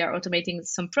space, and they're automating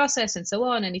some process and so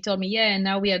on. And he told me, and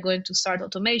now we are going to start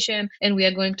automation, and we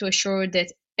are going to assure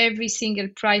that every single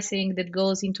pricing that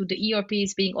goes into the ERP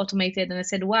is being automated. And I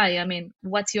said, why?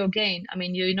 What's your gain?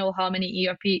 You know how many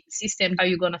ERP systems are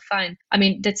you going to find?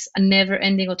 That's a never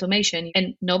ending automation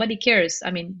and nobody cares.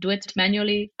 Do it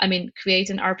manually. Create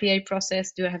an RPA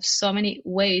process. You have so many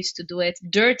ways to do it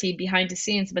dirty behind the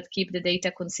scenes, but keep the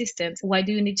data consistent. Why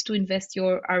do you need to invest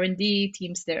your R&D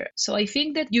teams there? So I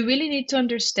think that you really need to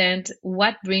understand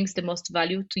what brings the most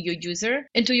value to your user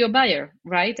and to your buyer,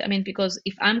 right? Because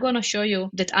if I'm going to show you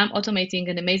that I'm automating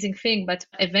an amazing thing, but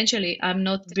eventually I'm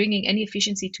not bringing any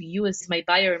efficiency to you as my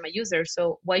buyer and my user,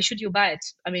 so why should you buy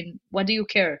it? What do you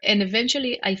care? And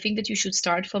eventually I think that you should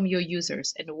start from your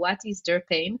users and what is their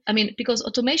pain. Because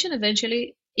automation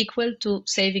eventually equal to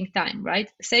saving time, right?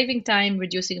 Saving time,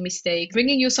 reducing mistakes,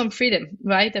 bringing you some freedom,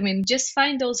 right? Just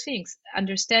find those things.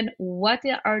 Understand what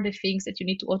are the things that you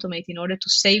need to automate in order to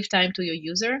save time to your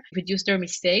user, reduce their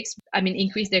mistakes,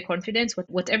 increase their confidence,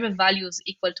 whatever values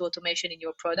equal to automation in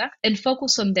your product, and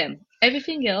focus on them.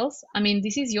 Everything else,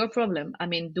 this is your problem.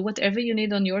 Do whatever you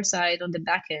need on your side, on the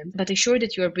back end, but ensure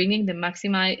that you are bringing the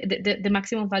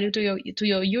maximum value to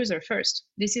your user first.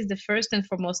 This is the first and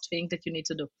foremost thing that you need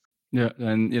to do. Yeah,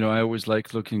 and I always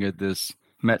like looking at this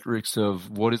metrics of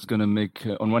what is going to make,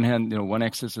 on one hand, one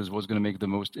axis is what's going to make the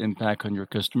most impact on your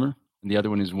customer, and the other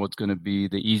one is what's going to be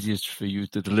the easiest for you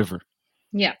to deliver.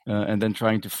 Yeah. And then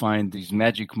trying to find these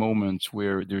magic moments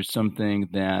where there's something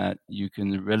that you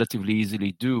can relatively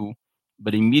easily do,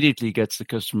 but immediately gets the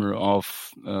customer off,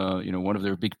 one of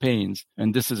their big pains.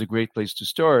 And this is a great place to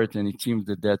start. And it seems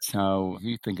that that's how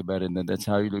you think about it, and that's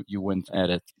how you went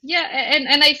at it. Yeah,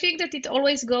 and I think that it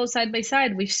always goes side by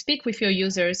side. We speak with your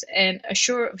users and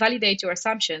validate your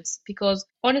assumptions, because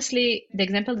honestly, the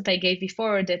example that I gave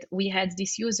before, that we had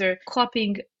this user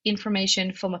copying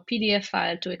information from a PDF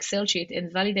file to Excel sheet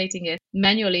and validating it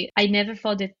manually, I never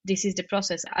thought that this is the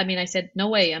process. I said, no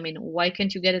way. Why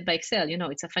can't you get it by Excel?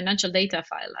 It's a financial data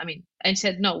file. I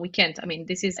said, no, we can't.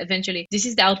 This is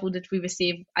the output that we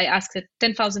receive. I asked it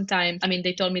 10,000 times.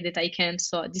 They told me that I can't.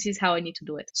 So this is how I need to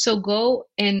do it. So go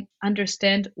and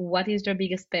understand what is their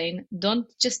biggest pain. Don't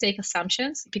just take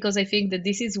assumptions, because I think that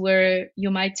this is where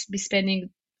you might be spending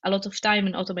a lot of time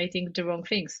in automating the wrong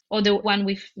things, or the one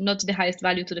with not the highest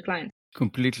value to the client.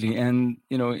 Completely. And,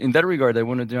 in that regard, I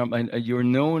want to jump. You're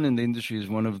known in the industry as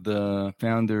one of the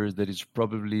founders that is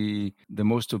probably the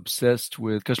most obsessed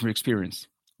with customer experience.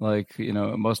 Like,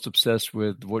 most obsessed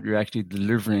with what you're actually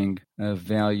delivering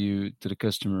value to the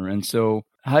customer. And so,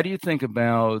 how do you think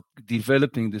about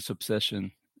developing this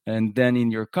obsession? And then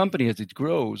in your company, as it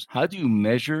grows, how do you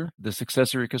measure the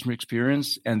success of your customer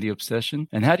experience and the obsession?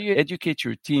 And how do you educate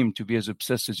your team to be as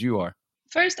obsessed as you are?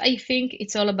 First, I think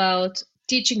it's all about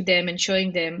teaching them and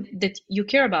showing them that you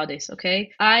care about this,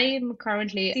 okay? I'm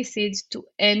currently assisted to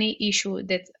any issue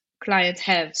that clients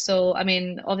have. So, I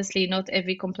mean, obviously not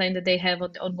every complaint that they have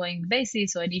on the ongoing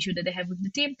basis or an issue that they have with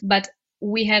the team, but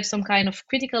we have some kind of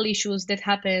critical issues that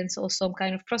happens or some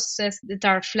kind of processes that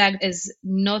are flagged as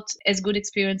not as good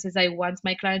experience as I want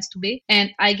my clients to be. And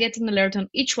I get an alert on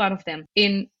each one of them.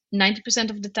 In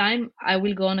 90% of the time, I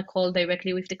will go on a call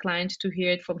directly with the client to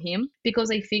hear it from him,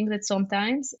 because I think that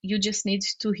sometimes you just need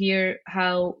to hear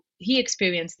how he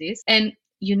experienced this, and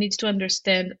you need to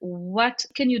understand what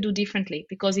can you do differently,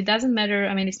 because it doesn't matter.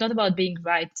 I mean, it's not about being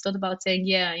right. It's not about saying,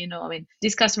 yeah, I mean,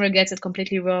 this customer gets it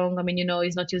completely wrong. I mean,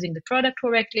 he's not using the product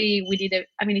correctly.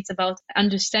 It's about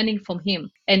understanding from him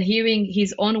and hearing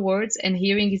his own words and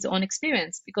hearing his own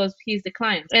experience, because he's the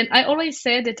client. And I always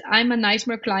say that I'm a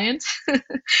nightmare client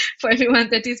for everyone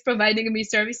that is providing me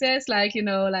services, like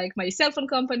my cell phone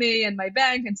company and my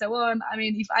bank and so on. I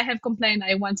mean, if I have complaint,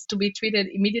 I want to be treated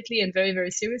immediately and very, very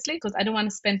seriously, because I don't want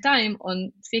to spend time on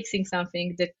fixing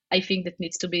something that I think that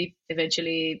needs to be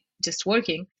eventually just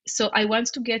working. So I want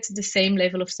to get the same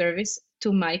level of service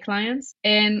to my clients.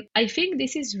 And I think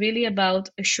this is really about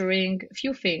assuring a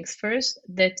few things. First,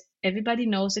 that everybody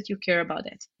knows that you care about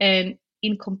it. And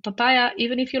in Papaya,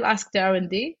 even if you'll ask the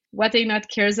R&D what Eynat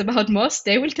cares about most,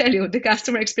 they will tell you the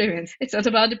customer experience. It's not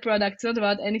about the product. It's not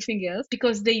about anything else,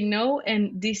 because they know.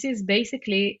 And this is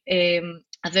basically a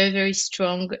very, very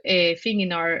strong thing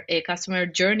in our customer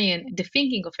journey and the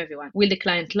thinking of everyone. Will the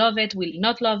client love it? Will he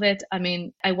not love it? I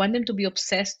mean, I want them to be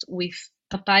obsessed with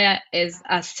Papaya as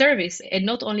a service and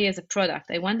not only as a product.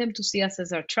 I want them to see us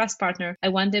as our trust partner. I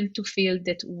want them to feel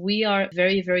that we are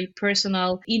very, very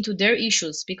personal into their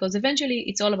issues, because eventually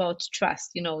it's all about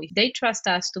trust. If they trust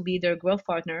us to be their growth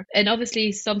partner, and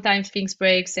obviously sometimes things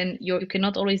breaks and you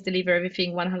cannot always deliver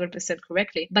everything 100%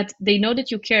 correctly, but they know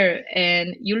that you care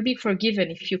and you'll be forgiven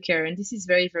if you care. And this is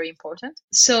very, very important.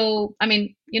 So, I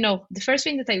mean, the first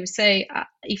thing that I would say,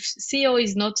 if CEO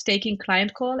is not taking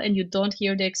client call and you don't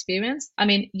hear the experience, I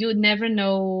mean, you never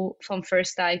know from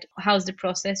first sight how's the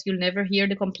process. You'll never hear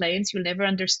the complaints. You'll never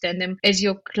understand them as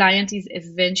your client is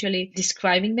eventually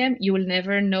describing them. You will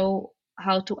never know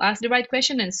how to ask the right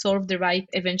question and solve the right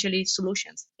eventually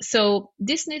solutions. So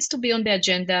this needs to be on the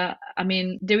agenda. I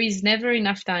mean, there is never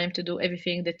enough time to do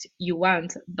everything that you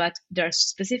want, but there are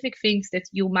specific things that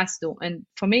you must do. And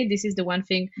for me, this is the one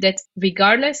thing that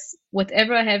regardless,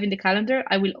 whatever I have in the calendar,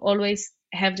 I will always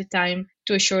have the time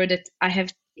to assure that I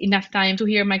have enough time to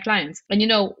hear my clients. And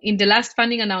in the last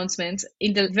funding announcement,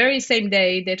 in the very same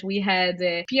day that we had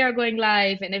PR going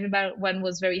live and everyone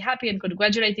was very happy and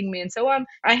congratulating me and so on,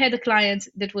 I had a client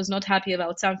that was not happy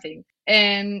about something.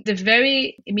 And the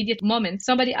very immediate moment,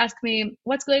 somebody asked me,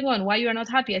 what's going on? Why you are not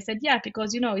happy? I said, yeah,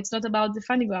 because, it's not about the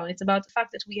funding round. It's about the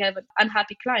fact that we have an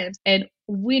unhappy client and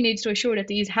we need to assure that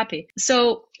he is happy.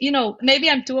 So, maybe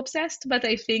I'm too obsessed, but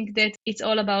I think that it's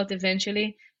all about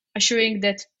eventually assuring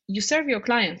that you serve your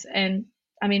clients. And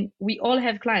I mean, we all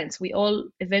have clients. We all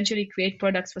eventually create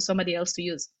products for somebody else to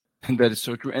use. That is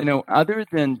so true. And other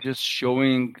than just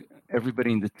showing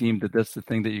everybody in the team that that's the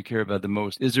thing that you care about the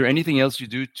most, is there anything else you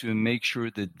do to make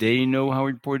sure that they know how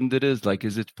important it is? Like,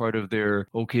 is it part of their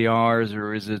OKRs,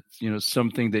 or is it,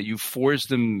 something that you force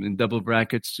them in double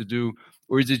brackets to do?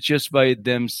 Or is it just by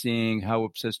them seeing how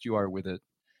obsessed you are with it?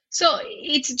 So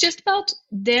it's just about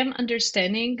them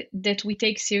understanding that we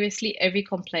take seriously every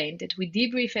complaint, that we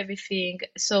debrief everything.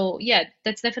 So yeah,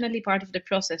 that's definitely part of the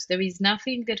process. There is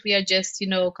nothing that we are just,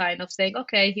 kind of saying,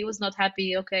 okay, he was not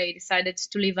happy. Okay, he decided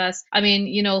to leave us. I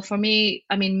mean, for me,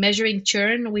 measuring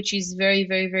churn, which is very,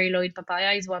 very, very low in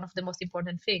Papaya, is one of the most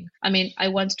important things. I mean, I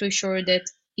want to ensure that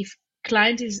if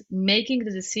client is making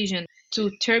the decision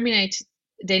to terminate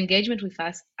the engagement with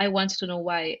us, I want to know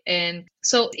why. And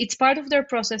so it's part of their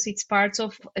process. It's part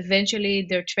of eventually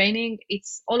their training.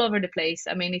 It's all over the place.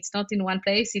 I mean, it's not in one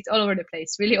place. It's all over the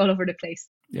place, really all over the place.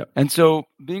 Yeah. And so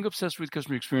being obsessed with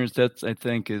customer experience, that I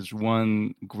think is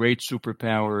one great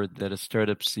superpower that a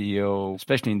startup CEO,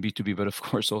 especially in B2B, but of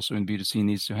course also in B2C,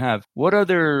 needs to have. What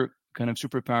other kind of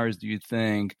superpowers do you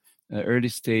think early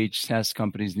stage SaaS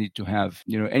companies need to have?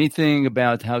 Anything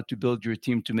about how to build your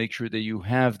team to make sure that you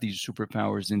have these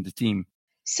superpowers in the team?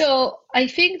 So I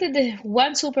think that the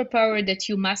one superpower that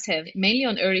you must have, mainly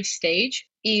on early stage,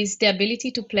 is the ability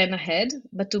to plan ahead,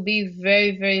 but to be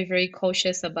very, very, very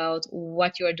cautious about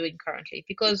what you are doing currently,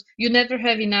 because you never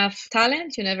have enough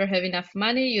talent, you never have enough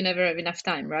money, you never have enough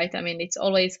time, right? I mean, it's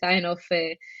always kind of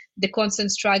the constant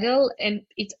struggle, and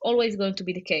it's always going to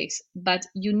be the case. But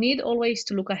you need always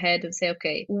to look ahead and say,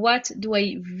 okay, what do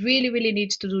I really, really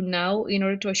need to do now in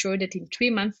order to assure that in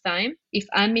 3 months' time, if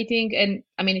I'm meeting, and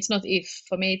I mean, it's not if,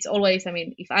 for me, it's always, I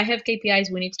mean, if I have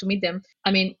KPIs, we need to meet them.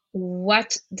 I mean,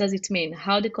 what does it mean?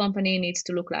 How the company needs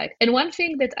to look like? And one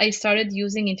thing that I started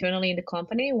using internally in the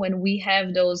company, when we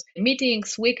have those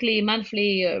meetings, weekly,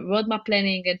 monthly, roadmap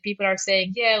planning, and people are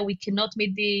saying, yeah, we cannot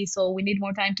meet this, or we need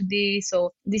more time to this,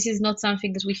 or this is not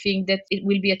something that we think that it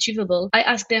will be achievable. I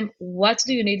ask them, what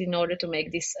do you need in order to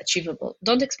make this achievable?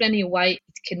 Don't explain me why it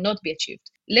cannot be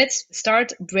achieved. Let's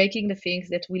start breaking the things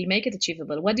that will make it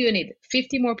achievable. What do you need?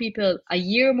 50 more people, a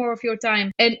year more of your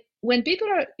time. And when people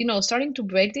are, starting to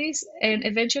break this, and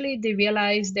eventually they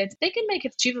realize that they can make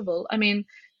it achievable. I mean,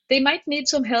 they might need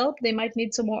some help, they might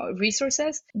need some more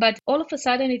resources, but all of a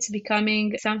sudden it's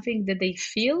becoming something that they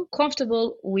feel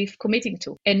comfortable with committing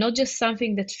to, and not just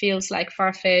something that feels like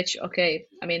far-fetched. Okay,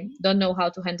 I mean, don't know how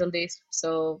to handle this.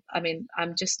 So, I mean,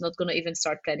 I'm just not going to even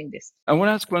start planning this. I want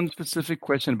to ask one specific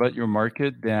question about your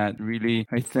market that really,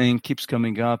 I think, keeps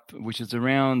coming up, which is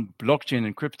around blockchain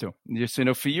and crypto. Just,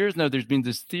 for years now, there's been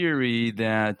this theory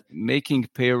that making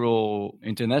payroll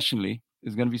internationally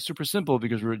is going to be super simple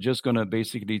because we're just going to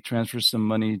basically transfer some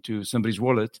money to somebody's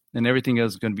wallet and everything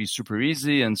else is going to be super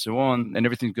easy and so on. And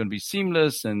everything's going to be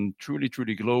seamless and truly,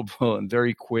 truly global and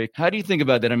very quick. How do you think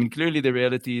about that? I mean, clearly the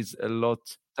reality is a lot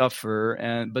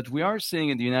tougher. But we are seeing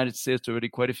in the United States already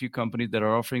quite a few companies that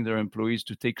are offering their employees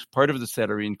to take part of the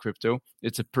salary in crypto.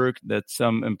 It's a perk that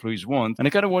some employees want. And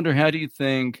I kind of wonder, how do you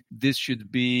think this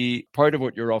should be part of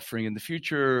what you're offering in the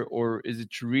future? Or is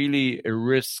it really a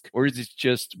risk? Or is it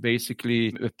just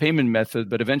basically a payment method,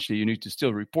 but eventually you need to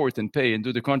still report and pay and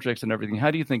do the contracts and everything?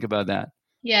 How do you think about that?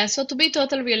 Yeah, so to be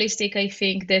totally realistic, I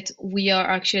think that we are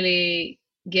actually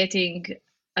getting,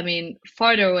 I mean,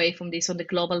 farther away from this on the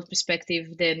global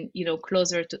perspective than,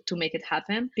 closer to make it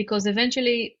happen. Because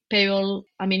eventually payroll,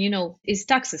 I mean, is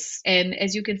taxes. And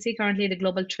as you can see currently, the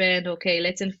global trend, okay,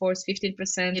 let's enforce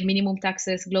 15% minimum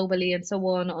taxes globally and so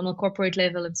on a corporate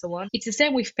level and so on. It's the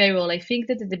same with payroll. I think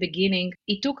that at the beginning,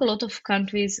 it took a lot of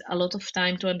countries a lot of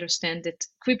time to understand that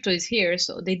crypto is here,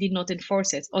 so they did not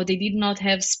enforce it, or they did not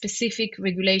have specific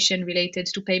regulation related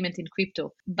to payment in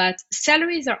crypto. But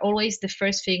salaries are always the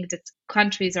first thing that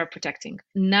countries are protecting.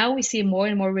 Now we see more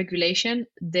and more regulation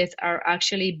that are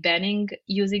actually banning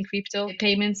using crypto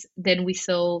payments than we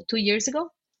saw 2 years ago,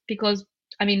 because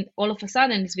I mean, all of a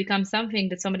sudden it's become something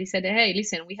that somebody said, hey,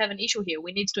 listen, we have an issue here.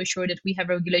 We need to ensure that we have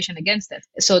regulation against it.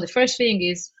 So the first thing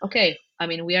is, okay, I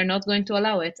mean, we are not going to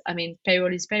allow it. I mean,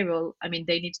 payroll is payroll. I mean,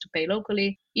 they need to pay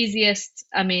locally, easiest.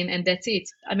 I mean, and that's it.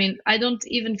 I mean, I don't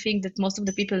even think that most of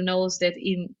the people knows that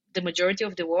in the majority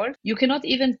of the world, you cannot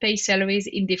even pay salaries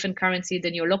in different currency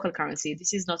than your local currency.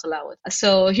 This is not allowed.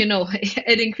 So,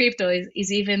 adding crypto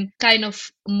is even kind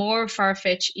of more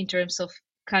far-fetched in terms of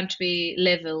country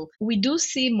level. We do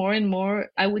see more and more,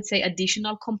 I would say,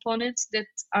 additional components that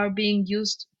are being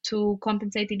used to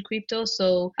compensate in crypto.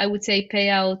 So I would say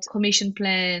payout, commission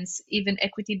plans, even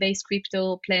equity-based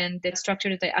crypto plan, that structure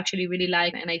that I actually really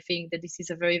like. And I think that this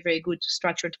is a very, very good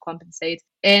structure to compensate.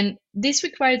 And this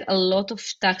required a lot of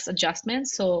tax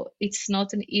adjustments. So it's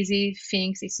not an easy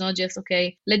thing. It's not just,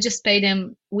 okay, let's just pay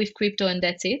them with crypto and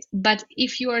that's it. But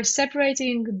if you are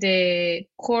separating the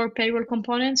core payroll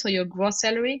component, so your gross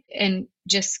salary, and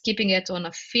just keeping it on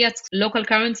a fiat local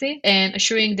currency and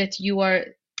assuring that you are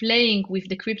playing with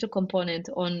the crypto component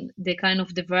on the kind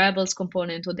of the variables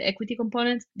component or the equity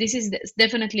component, this is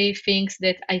definitely things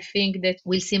that I think that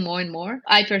we'll see more and more.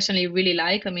 I personally really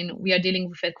like. I mean, we are dealing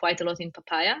with it quite a lot in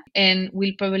Papaya and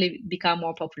will probably become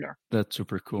more popular. That's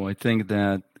super cool. I think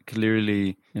that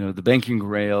clearly, the banking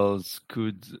rails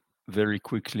could very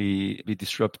quickly be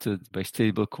disrupted by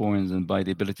stable coins and by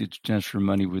the ability to transfer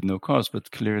money with no cost. But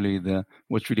clearly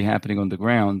what's really happening on the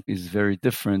ground is very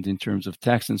different in terms of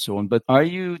tax and so on. But are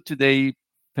you today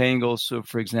paying also,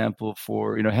 for example,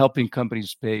 for, helping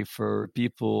companies pay for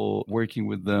people working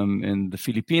with them in the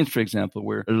Philippines, for example,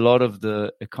 where a lot of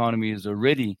the economy is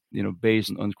already,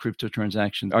 based on crypto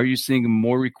transactions? Are you seeing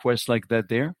more requests like that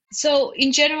there? So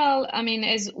in general, I mean,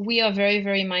 as we are very,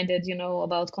 very minded,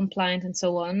 about compliance and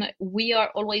so on, we are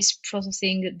always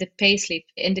processing the payslip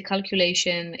and the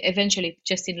calculation eventually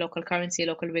just in local currency,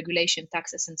 local regulation,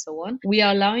 taxes, and so on. We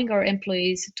are allowing our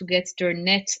employees to get their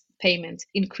net payment.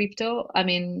 In crypto, I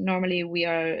mean, normally we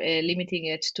are limiting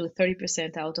it to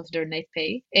 30% out of their net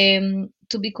pay.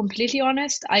 To be completely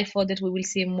honest, I thought that we will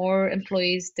see more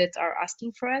employees that are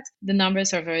asking for it. The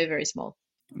numbers are very, very small.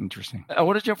 Interesting. I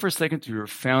want to jump for a second to your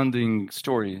founding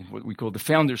story, what we call the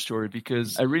founder story,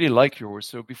 because I really like yours.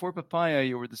 So before Papaya,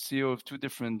 you were the CEO of two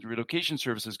different relocation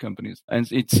services companies. And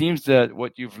it seems that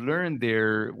what you've learned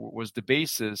there was the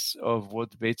basis of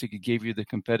what basically gave you the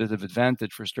competitive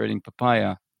advantage for starting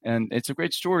Papaya. And it's a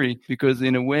great story because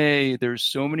in a way, there's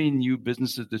so many new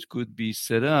businesses that could be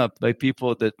set up by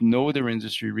people that know their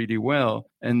industry really well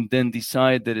and then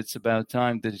decide that it's about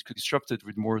time that it could be disrupted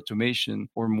with more automation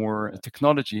or more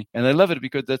technology. And I love it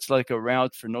because that's like a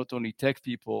route for not only tech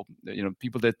people,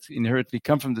 people that inherently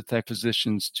come from the tech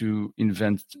positions to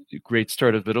invent great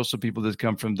startups, but also people that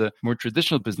come from the more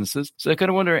traditional businesses. So I kind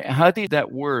of wonder, how did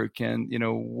that work? And,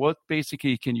 what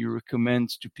basically can you recommend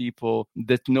to people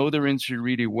that know their industry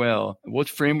really well? What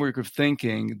framework of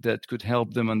thinking that could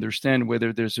help them understand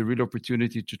whether there's a real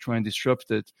opportunity to try and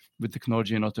disrupt it with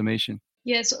technology and automation?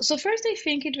 Yes. So first, I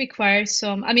think it requires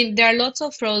there are lots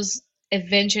of pros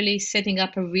eventually setting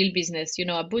up a real business,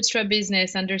 a bootstrap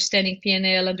business, understanding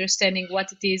P&L, understanding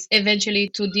what it is, eventually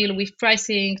to deal with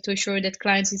pricing, to ensure that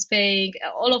clients is paying,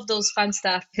 all of those fun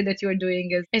stuff that you're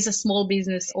doing as a small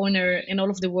business owner, and all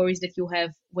of the worries that you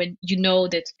have when you know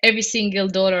that every single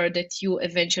dollar that you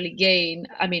eventually gain,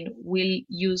 will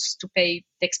use to pay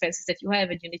the expenses that you have,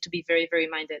 and you need to be very, very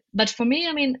minded. But for me,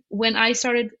 when I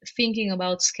started thinking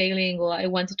about scaling, or I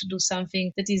wanted to do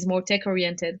something that is more tech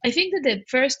oriented, I think that the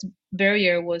first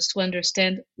barrier was to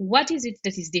understand what is it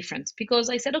that is different. Because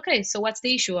I said, okay, so what's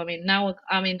the issue?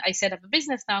 I set up a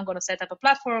business, now I'm going to set up a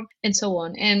platform and so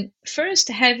on. And first,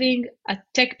 having a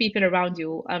tech people around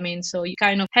you, so you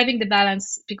kind of having the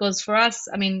balance, because for us,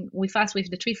 with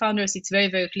the three founders, it's very,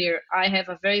 very clear. I have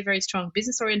a very, very strong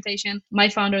business orientation. My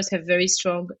founders have very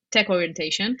strong tech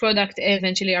orientation, product,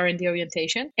 eventually R&D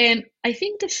orientation. And I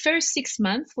think the first 6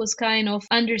 months was kind of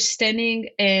understanding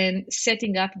and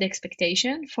setting up the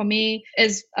expectation for me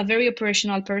as a very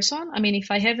operational person.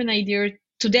 If I have an idea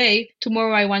today,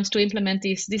 tomorrow I want to implement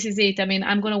this. This is it.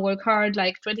 I'm going to work hard,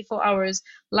 like 24 hours,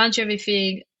 launch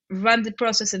everything, run the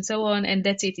process and so on, and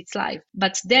that's it, it's live.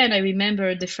 But then I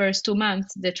remember the first 2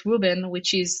 months that Ruben,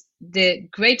 which is the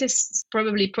greatest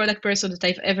probably product person that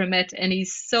I've ever met, and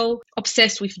he's so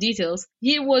obsessed with details,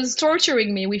 he was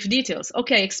torturing me with details.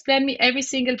 Okay, explain me every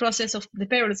single process of the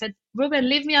payroll. I said, Ruben,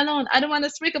 leave me alone. I don't want to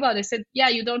speak about it. I said, yeah,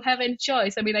 you don't have any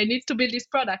choice. I need to build this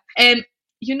product. And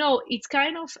it's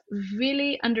kind of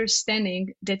really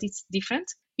understanding that it's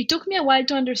different. It took me a while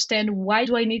to understand, why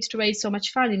do I need to raise so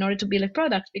much fund in order to build a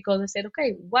product? Because I said,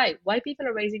 okay, why people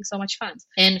are raising so much funds?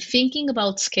 And thinking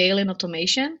about scale and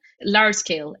automation, large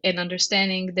scale, and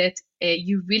understanding that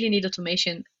you really need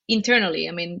automation internally.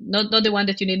 Not the one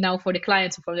that you need now for the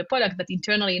clients or for the product, but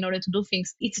internally in order to do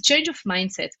things. It's a change of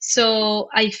mindset. So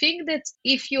I think that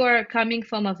if you are coming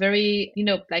from a very,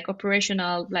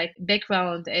 operational,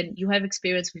 background, and you have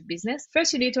experience with business,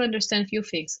 first you need to understand a few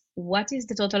things. What is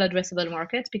the total addressable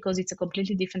market? Because it's a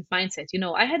completely different mindset.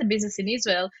 I had a business in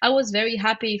Israel. I was very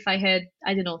happy if I had,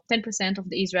 10% of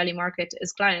the Israeli market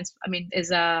as clients.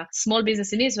 As a small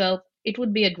business in Israel, it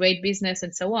would be a great business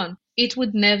and so on. It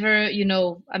would never,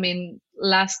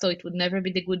 last, or it would never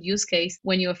be the good use case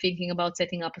when you're thinking about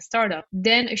setting up a startup.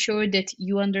 Then assure that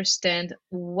you understand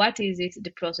what is it,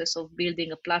 the process of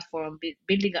building a platform,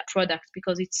 building a product,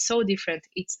 because it's so different.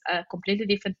 It's a completely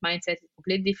different mindset, a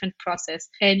completely different process,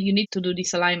 and you need to do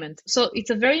this alignment. So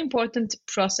it's a very important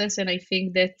process, and I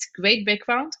think that's great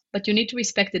background, but you need to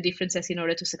respect the differences in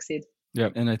order to succeed. Yeah,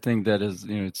 and I think that is,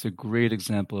 it's a great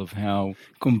example of how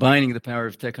combining the power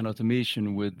of tech and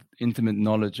automation with intimate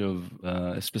knowledge of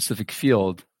a specific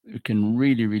field can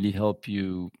really, really help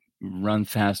you run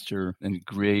faster and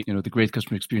the great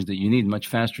customer experience that you need much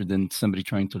faster than somebody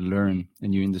trying to learn a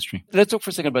new industry. Let's talk for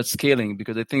a second about scaling,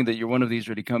 because I think that you're one of the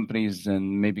Israeli companies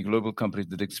and maybe global companies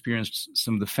that experienced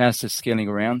some of the fastest scaling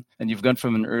around. And you've gone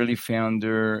from an early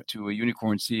founder to a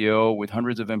unicorn CEO with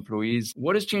hundreds of employees.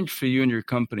 What has changed for you and your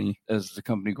company as the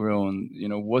company grown?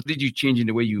 What did you change in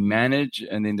the way you manage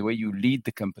and in the way you lead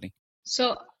the company?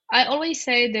 So I always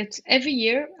say that every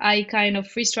year I kind of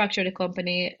restructure the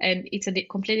company, and it's a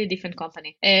completely different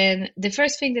company. And the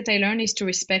first thing that I learned is to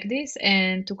respect this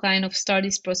and to kind of start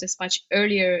this process much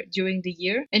earlier during the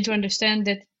year, and to understand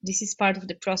that this is part of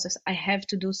the process. I have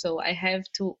to do so. I have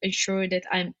to ensure that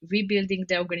I'm rebuilding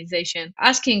the organization,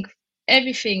 asking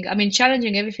everything,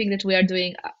 challenging everything that we are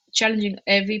doing, challenging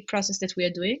every process that we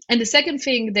are doing. And the second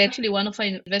thing that actually one of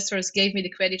my investors gave me the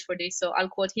credit for this, so I'll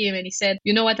quote him, and he said,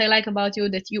 you know what I like about you,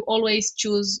 that you always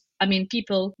choose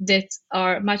people that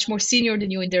are much more senior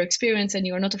than you in their experience, and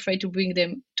you are not afraid to bring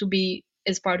them to be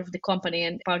as part of the company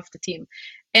and part of the team.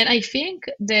 And I think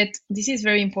that this is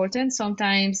very important.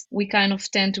 Sometimes we kind of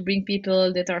tend to bring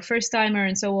people that are first timer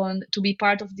and so on to be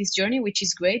part of this journey, which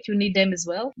is great. You need them as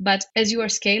well. But as you are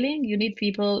scaling, you need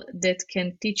people that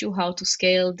can teach you how to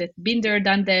scale, that been there,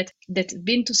 done that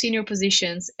been to senior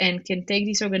positions and can take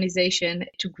this organization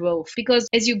to growth. Because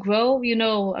as you grow,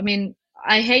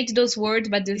 I hate those words,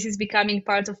 but this is becoming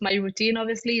part of my routine,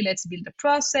 obviously. Let's build a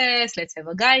process. Let's have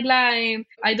a guideline.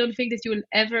 I don't think that you'll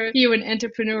ever hear an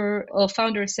entrepreneur or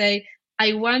founder say,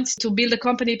 I want to build a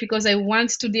company because I want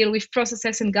to deal with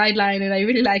processes and guideline and I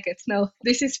really like it. No,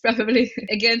 this is probably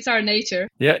against our nature.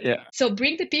 Yeah. So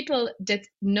bring the people that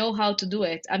know how to do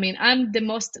it. I'm the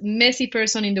most messy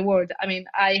person in the world.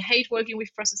 I hate working with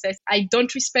processes. I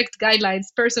don't respect guidelines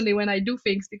personally when I do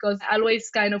things because I always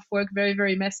kind of work very,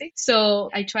 very messy. So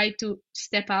I try to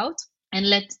step out and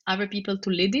let other people to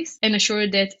lead this and assure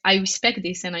that I respect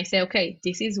this and I say, okay,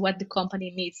 this is what the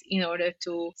company needs in order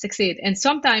to succeed. And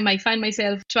sometimes I find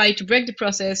myself try to break the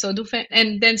process or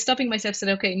and then stopping myself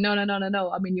saying, okay, no.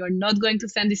 You're not going to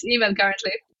send this email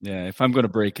currently. Yeah, if I'm going to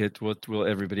break it, what will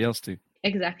everybody else do?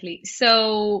 Exactly.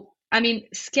 So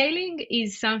scaling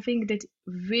is something that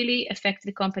really affects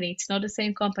the company. It's not the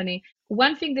same company.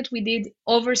 One thing that we did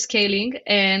over scaling,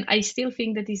 and I still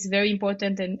think that is very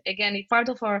important. And again, it's part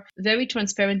of our very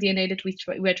transparent DNA that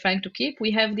we're trying to keep.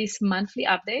 We have this monthly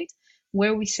update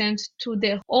where we send to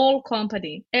the whole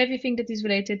company everything that is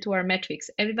related to our metrics.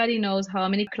 Everybody knows how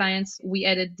many clients we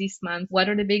added this month, what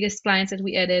are the biggest clients that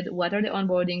we added, what are the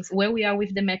onboardings, where we are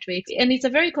with the metrics. And it's a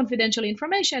very confidential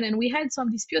information. And we had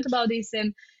some dispute about this.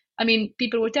 And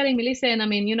people were telling me, listen,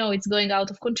 it's going out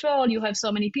of control. You have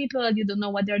so many people, you don't know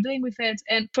what they're doing with it.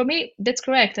 And for me, that's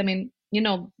correct.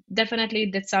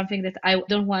 Definitely that's something that I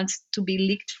don't want to be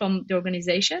leaked from the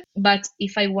organization. But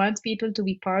if I want people to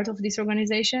be part of this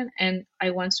organization and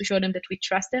I want to show them that we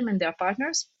trust them and they're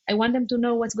partners, I want them to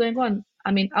know what's going on.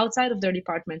 Outside of their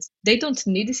departments, they don't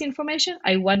need this information.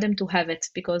 I want them to have it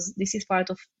because this is part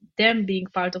of them being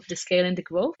part of the scale and the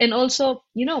growth. And also,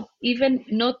 even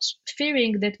not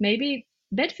fearing that maybe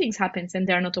bad things happen and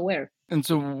they're not aware. And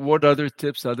so what other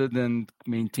tips other than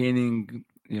maintaining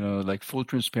full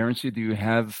transparency do you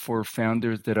have for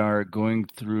founders that are going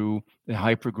through a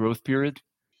hyper growth period?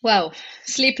 Wow,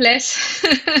 sleep less.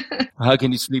 How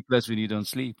can you sleep less when you don't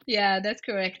sleep? Yeah, that's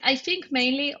correct. I think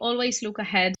mainly always look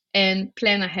ahead and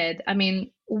plan ahead.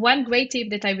 One great tip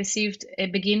that I received at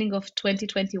the beginning of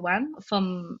 2021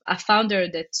 from a founder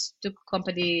that took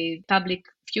company public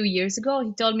few years ago,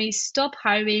 he told me, stop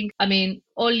hiring,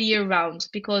 all year round,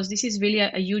 because this is really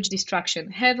a huge distraction.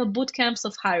 Have a boot camps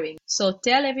of hiring. So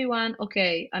tell everyone,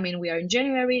 okay, we are in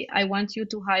January. I want you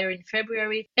to hire in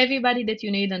February, everybody that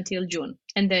you need until June.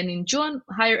 And then in June,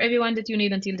 hire everyone that you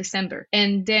need until December.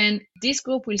 And then this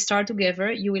group will start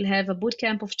together. You will have a boot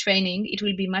camp of training. It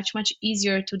will be much, much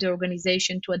easier to the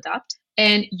organization to adapt.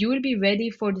 And you will be ready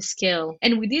for the scale.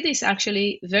 And we did this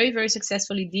actually very, very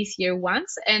successfully this year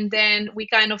once. And then we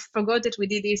kind of forgot that we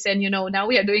did this. And, now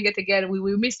we are doing it again.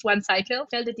 We missed one cycle.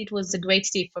 I felt that it was a great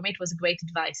tip. For me, it was a great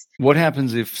advice. What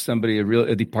happens if somebody,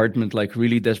 a department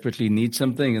really desperately needs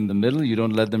something in the middle? You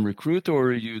don't let them recruit,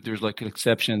 or there's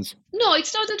exceptions? No,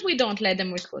 it's not that we don't let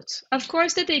them recruit. Of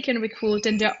course that they can recruit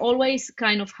and they're always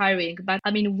kind of hiring. But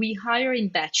we hire in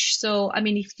batch. So,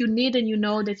 if you need and you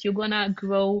know that you're going to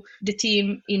grow the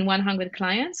team in 100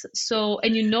 clients. So,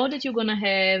 and you know that you're going to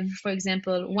have, for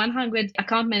example, 100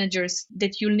 account managers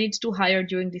that you'll need to hire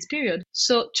during this period.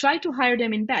 So try to hire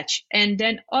them in batch. And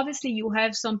then obviously you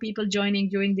have some people joining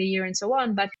during the year and so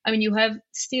on. But you have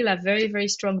still a very, very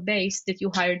strong base that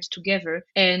you hired together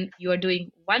and you are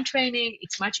doing one training.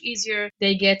 It's much easier.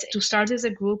 They get to start as a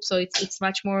group. So it's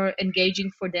much more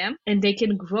engaging for them and they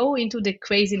can grow into the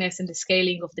craziness and the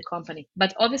scaling of the company.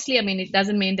 But obviously, it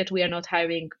doesn't mean that we are not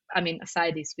hiring.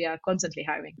 Aside this, we are constantly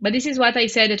hiring. But this is what I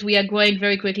said, that we are growing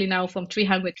very quickly now from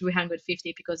 300 to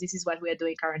 350 because this is what we are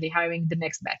doing currently, hiring the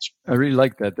next batch. I really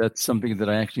like that. That's something that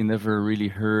I actually never really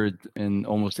heard in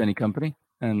almost any company.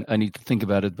 And I need to think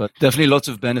about it, but definitely lots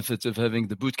of benefits of having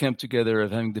the bootcamp together,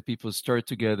 of having the people start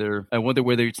together. I wonder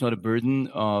whether it's not a burden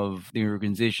of the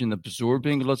organization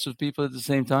absorbing lots of people at the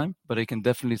same time, but I can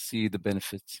definitely see the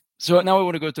benefits. So now I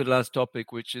want to go to the last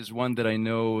topic, which is one that I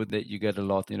know that you get a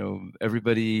lot.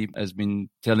 Everybody has been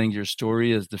telling your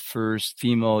story as the first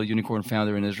female unicorn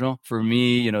founder in Israel. For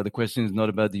me, the question is not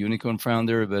about the unicorn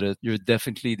founder, but you're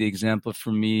definitely the example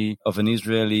for me of an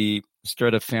Israeli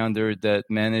startup founder that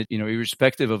managed,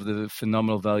 irrespective of the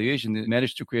phenomenal valuation, they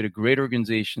managed to create a great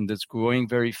organization that's growing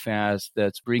very fast,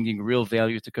 that's bringing real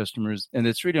value to customers, and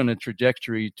that's really on a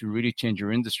trajectory to really change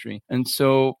your industry. And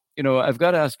so, I've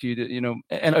got to ask you that,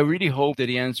 and I really hope that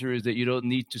the answer is that you don't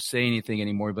need to say anything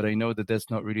anymore, but I know that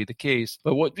that's not really the case.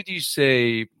 But what would you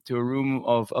say to a room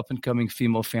of up and coming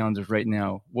female founders right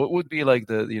now? What would be like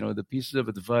the pieces of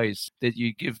advice that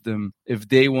you give them if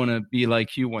they want to be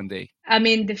like you one day? I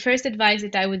mean, the first advice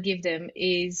that I would give them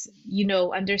is,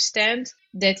 understand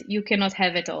that you cannot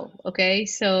have it all. Okay.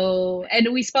 So,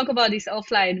 and we spoke about this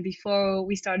offline before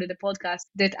we started the podcast,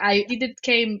 that I didn't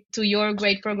came to your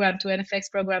great program, to NFX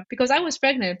program, because I was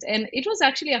pregnant, and it was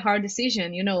actually a hard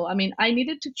decision. I mean, I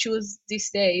needed to choose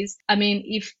these days. I mean,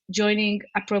 if joining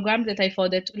a program that I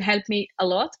thought that will help me a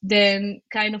lot, then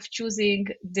kind of choosing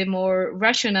the more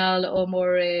rational or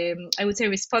more, I would say,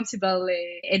 responsible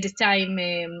at the time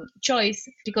choice,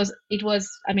 because it was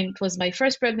my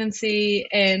first pregnancy.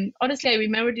 And honestly, I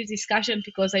remember the discussion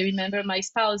because I remember my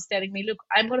spouse telling me, look,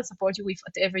 I'm going to support you with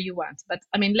whatever you want. But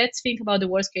let's think about the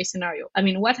worst case scenario.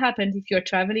 What happened if you're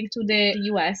traveling to the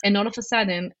US and all of a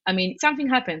sudden, something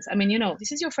happens?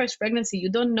 This is your first pregnancy.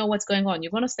 You don't know what's going on.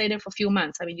 You're going to stay there for a few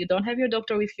months. You don't have your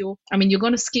doctor with you. You're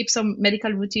going to skip some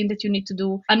medical routine that you need to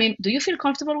do. Do you feel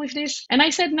comfortable with this? And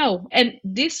I said no. And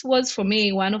this was for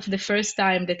me one of the first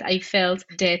time that I felt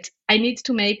that I need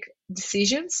to make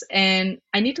decisions, and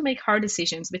I need to make hard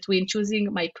decisions between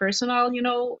choosing my personal,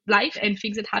 life and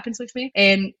things that happens with me,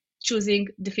 and choosing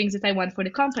the things that I want for the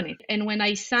company. And when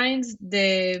I signed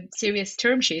the serious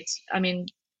term sheets,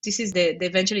 this is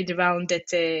eventually the round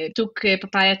that took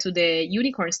Papaya to the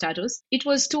unicorn status. It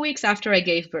was 2 weeks after I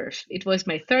gave birth. It was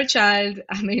my third child.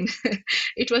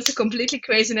 It was a completely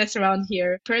craziness around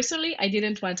here. Personally, I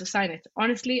didn't want to sign it.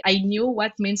 Honestly, I knew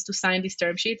what means to sign this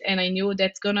term sheet, and I knew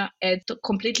that's gonna add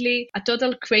completely a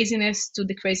total craziness to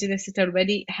the craziness it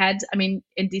already had,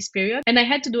 in this period. And I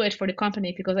had to do it for the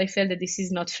company because I felt that this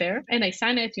is not fair. And I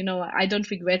signed it. I don't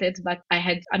regret it, but I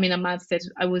had, a month that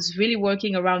I was really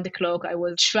working around the clock. I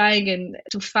was trying and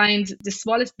to find the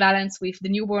smallest balance with the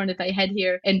newborn that I had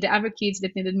here and the other kids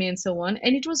that needed me and so on.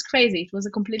 And it was crazy. It was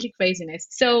a completely craziness.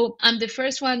 So I'm the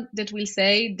first one that will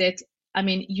say that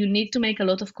you need to make a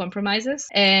lot of compromises,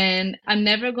 and I'm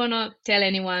never gonna tell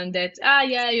anyone that,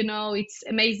 it's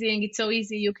amazing, it's so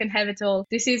easy, you can have it all.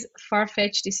 This is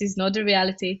far-fetched. This is not the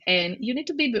reality, and you need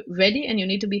to be ready and you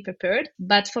need to be prepared.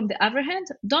 But from the other hand,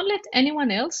 don't let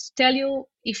anyone else tell you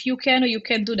if you can or you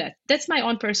can't do that. That's my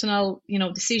own personal,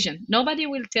 decision. Nobody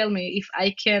will tell me if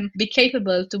I can be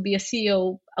capable to be a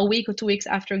CEO a week or 2 weeks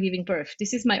after giving birth.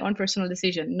 This is my own personal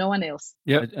decision, no one else.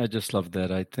 Yeah, I just love that.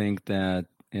 I think that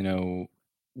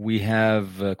we have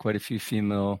quite a few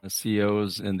female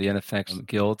CEOs in the NFX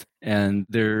Guild, and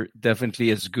they're definitely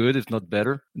as good, if not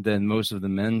better, than most of the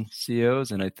men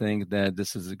CEOs. And I think that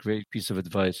this is a great piece of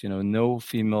advice. No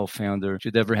female founder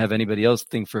should ever have anybody else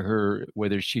think for her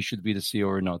whether she should be the CEO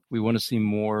or not. We want to see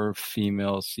more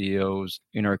female CEOs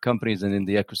in our companies and in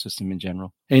the ecosystem in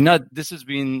general. Eynat, this has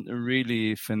been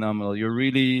really phenomenal. You're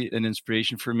really an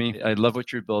inspiration for me. I love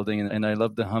what you're building, and I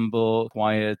love the humble,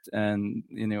 quiet, and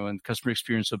and customer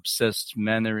experience obsessed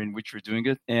manner in which you're doing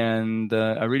it. And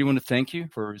I really want to thank you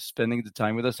for spending the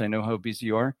time with us. I know how busy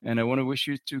you are, and I want to wish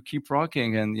you to keep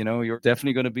rocking. And you're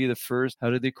definitely going to be the first, how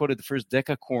did they call it, the first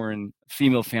decacorn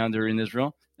female founder in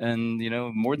Israel. And,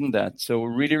 more than that. So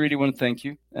really, really want to thank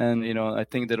you. And, I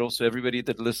think that also everybody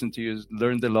that listened to you has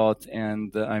learned a lot.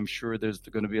 And I'm sure there's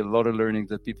going to be a lot of learning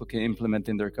that people can implement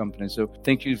in their company. So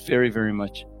thank you very, very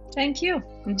much. Thank you.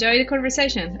 Enjoy the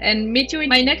conversation and meet you in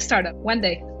my next startup one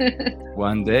day.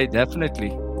 One day, definitely.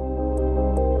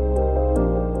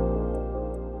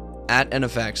 At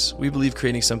NFX, we believe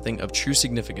creating something of true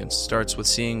significance starts with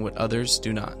seeing what others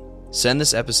do not. Send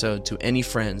this episode to any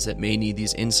friends that may need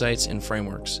these insights and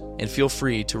frameworks, and feel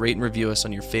free to rate and review us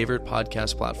on your favorite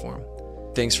podcast platform.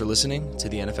 Thanks for listening to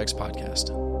the NFX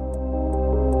Podcast.